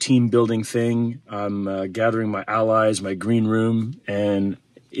 It's a team building thing. I'm gathering my allies, my green room, and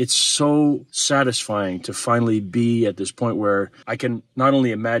it's so satisfying to finally be at this point where I can not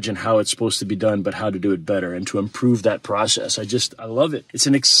only imagine how it's supposed to be done, but how to do it better and to improve that process. I love it. It's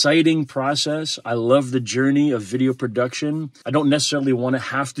an exciting process. I love the journey of video production. I don't necessarily want to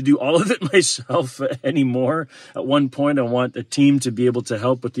have to do all of it myself anymore. At one point, I want a team to be able to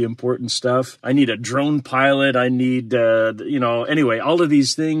help with the important stuff. I need a drone pilot. I need, anyway, all of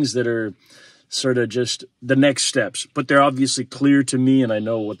these things that are sort of just the next steps, but they're obviously clear to me and I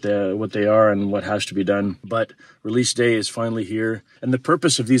know what they are and what has to be done. But release day is finally here. And the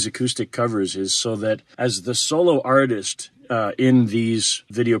purpose of these acoustic covers is so that as the solo artist in these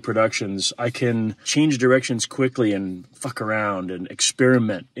video productions, I can change directions quickly and fuck around and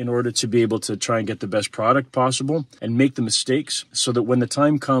experiment in order to be able to try and get the best product possible and make the mistakes so that when the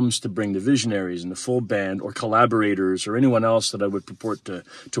time comes to bring the visionaries and the full band or collaborators or anyone else that I would purport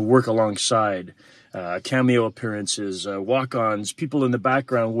to work alongside, cameo appearances, walk-ons, people in the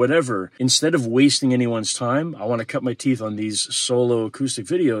background, whatever. Instead of wasting anyone's time, I want to cut my teeth on these solo acoustic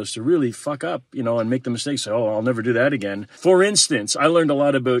videos to really fuck up, and make the mistakes. Oh, I'll never do that again. For instance, I learned a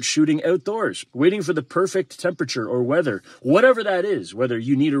lot about shooting outdoors, waiting for the perfect temperature or weather, whatever that is, whether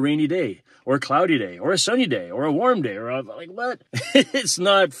you need a rainy day or a cloudy day or a sunny day or a warm day or what? It's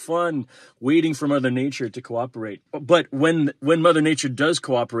not fun waiting for Mother Nature to cooperate. But when Mother Nature does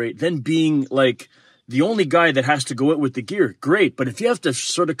cooperate, then being like the only guy that has to go out with the gear, great. But if you have to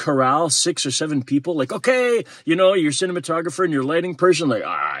sort of corral 6 or 7 people, like, okay, your cinematographer and your lighting person, like,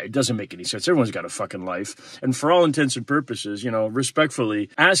 it doesn't make any sense. Everyone's got a fucking life. And for all intents and purposes, respectfully,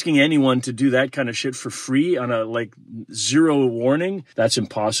 asking anyone to do that kind of shit for free on a, zero warning, that's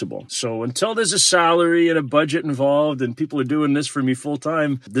impossible. So until there's a salary and a budget involved and people are doing this for me full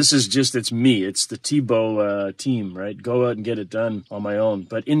time, this is just, it's me. It's the Tebo team, right? Go out and get it done on my own.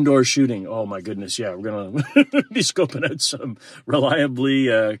 But indoor shooting, oh my goodness, yeah. We're going to be scoping out some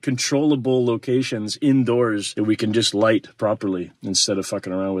reliably controllable locations indoors that we can just light properly instead of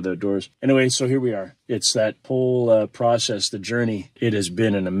fucking around with outdoors. Anyway, so here we are. It's that whole process, the journey. It has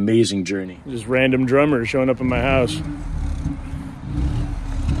been an amazing journey. This random drummer showing up in my house.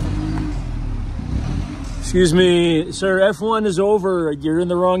 Excuse me, sir, F1 is over. You're in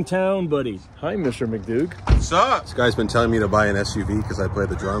the wrong town, buddy. Hi, Mr. McDoug. What's up? This guy's been telling me to buy an SUV because I play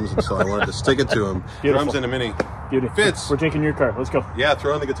the drums, and so I wanted to stick it to him. Beautiful. Drums in a Mini. Beautiful. Fits. We're taking your car. Let's go. Yeah,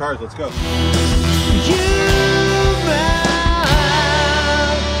 throw in the guitars. Let's go.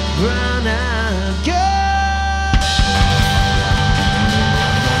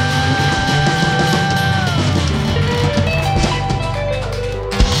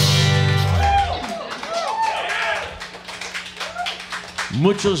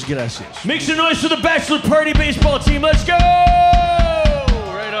 Muchos gracias. Make some noise for the bachelor party baseball team. Let's go!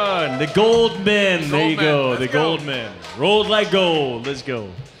 Right on. The gold men. There you go. The gold men. Rolled like gold. Let's go.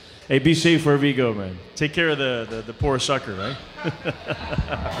 Hey, be safe wherever you go, man. Take care of the poor sucker, right?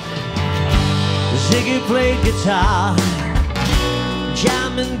 Ziggy played guitar,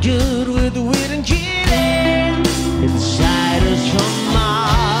 jamming good with the wit and kid inside us from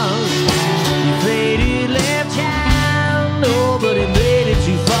Mars. He played it left hand, nobody made it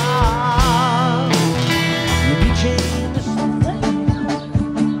too far. You became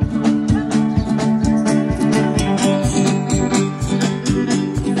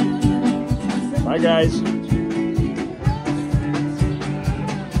Bye, guys.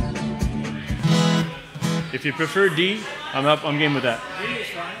 If you prefer D, I'm game with that. D is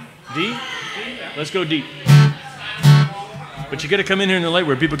fine. D? D, yeah. Let's go D. But you gotta come in here in the light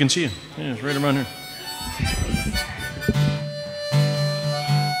where people can see you. Yeah, it's right around here.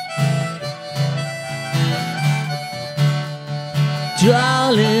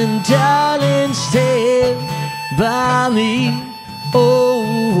 Darling, darling, stay by me.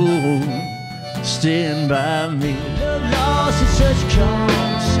 Oh, stand by me. Love lost at such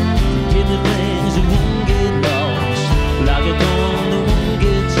cost. Give me things that won't get lost. Like a gun that won't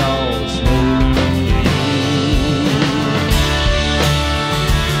get tossed.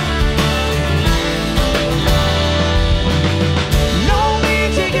 No need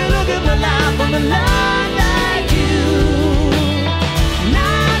to take a look at my life from a line like you. And I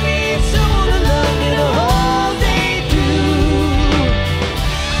need someone to love me the whole day through.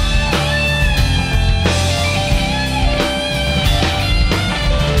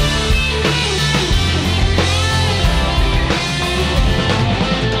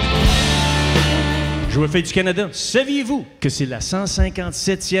 Jouer Fête du Canada. Saviez-vous que c'est la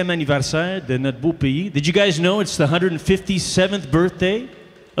 157e anniversaire de notre beau pays? Did you guys know it's the 157th birthday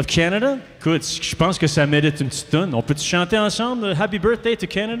of Canada? Écoute, je pense que ça mérite une petite tonne. On peut-tu chanter ensemble Happy Birthday to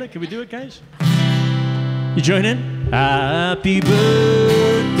Canada? Can we do it, guys? You join in? Happy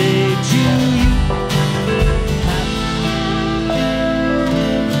birthday to you.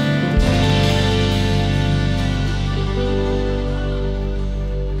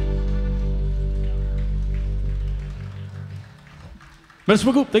 Merci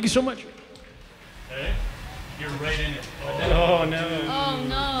beaucoup. Thank you so much. Hey, you're right in it. Oh, no. Oh,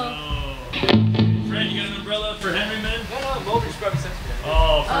 no. Fred, you got an umbrella for Henry, man? No, Mo just grabbed a sense.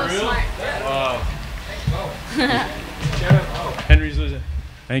 Oh, for Oh, real? smart. Wow. Shout out Mo. Henry's losing.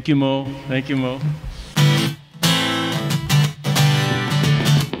 Thank you, Mo. Thank you, Mo.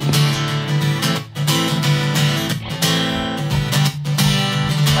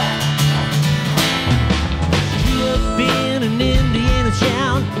 Grew up in an Indiana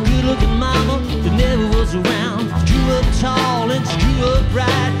town, good-looking mama that never was around. Grew up tall and grew up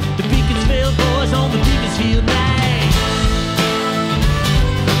bright. The Beaconsfield boys on the Beaconsfield night.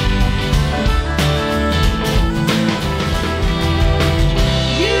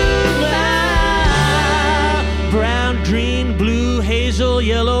 You, my brown, green, blue, hazel,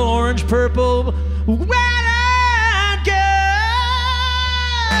 yellow, orange, purple, red-eyed girl.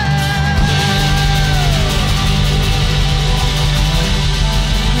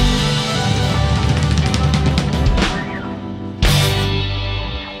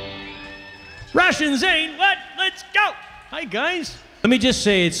 Russians ain't what? Let's go. Hi, guys. Let me just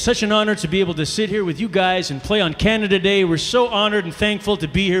say, it's such an honor to be able to sit here with you guys and play on Canada Day. We're so honored and thankful to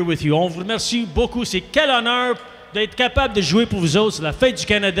be here with you. On vous remercie beaucoup. C'est quel honneur d'être capable de jouer pour vous autres. C'est la fête du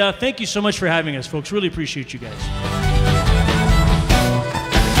Canada. Thank you so much for having us, folks. Really appreciate you guys.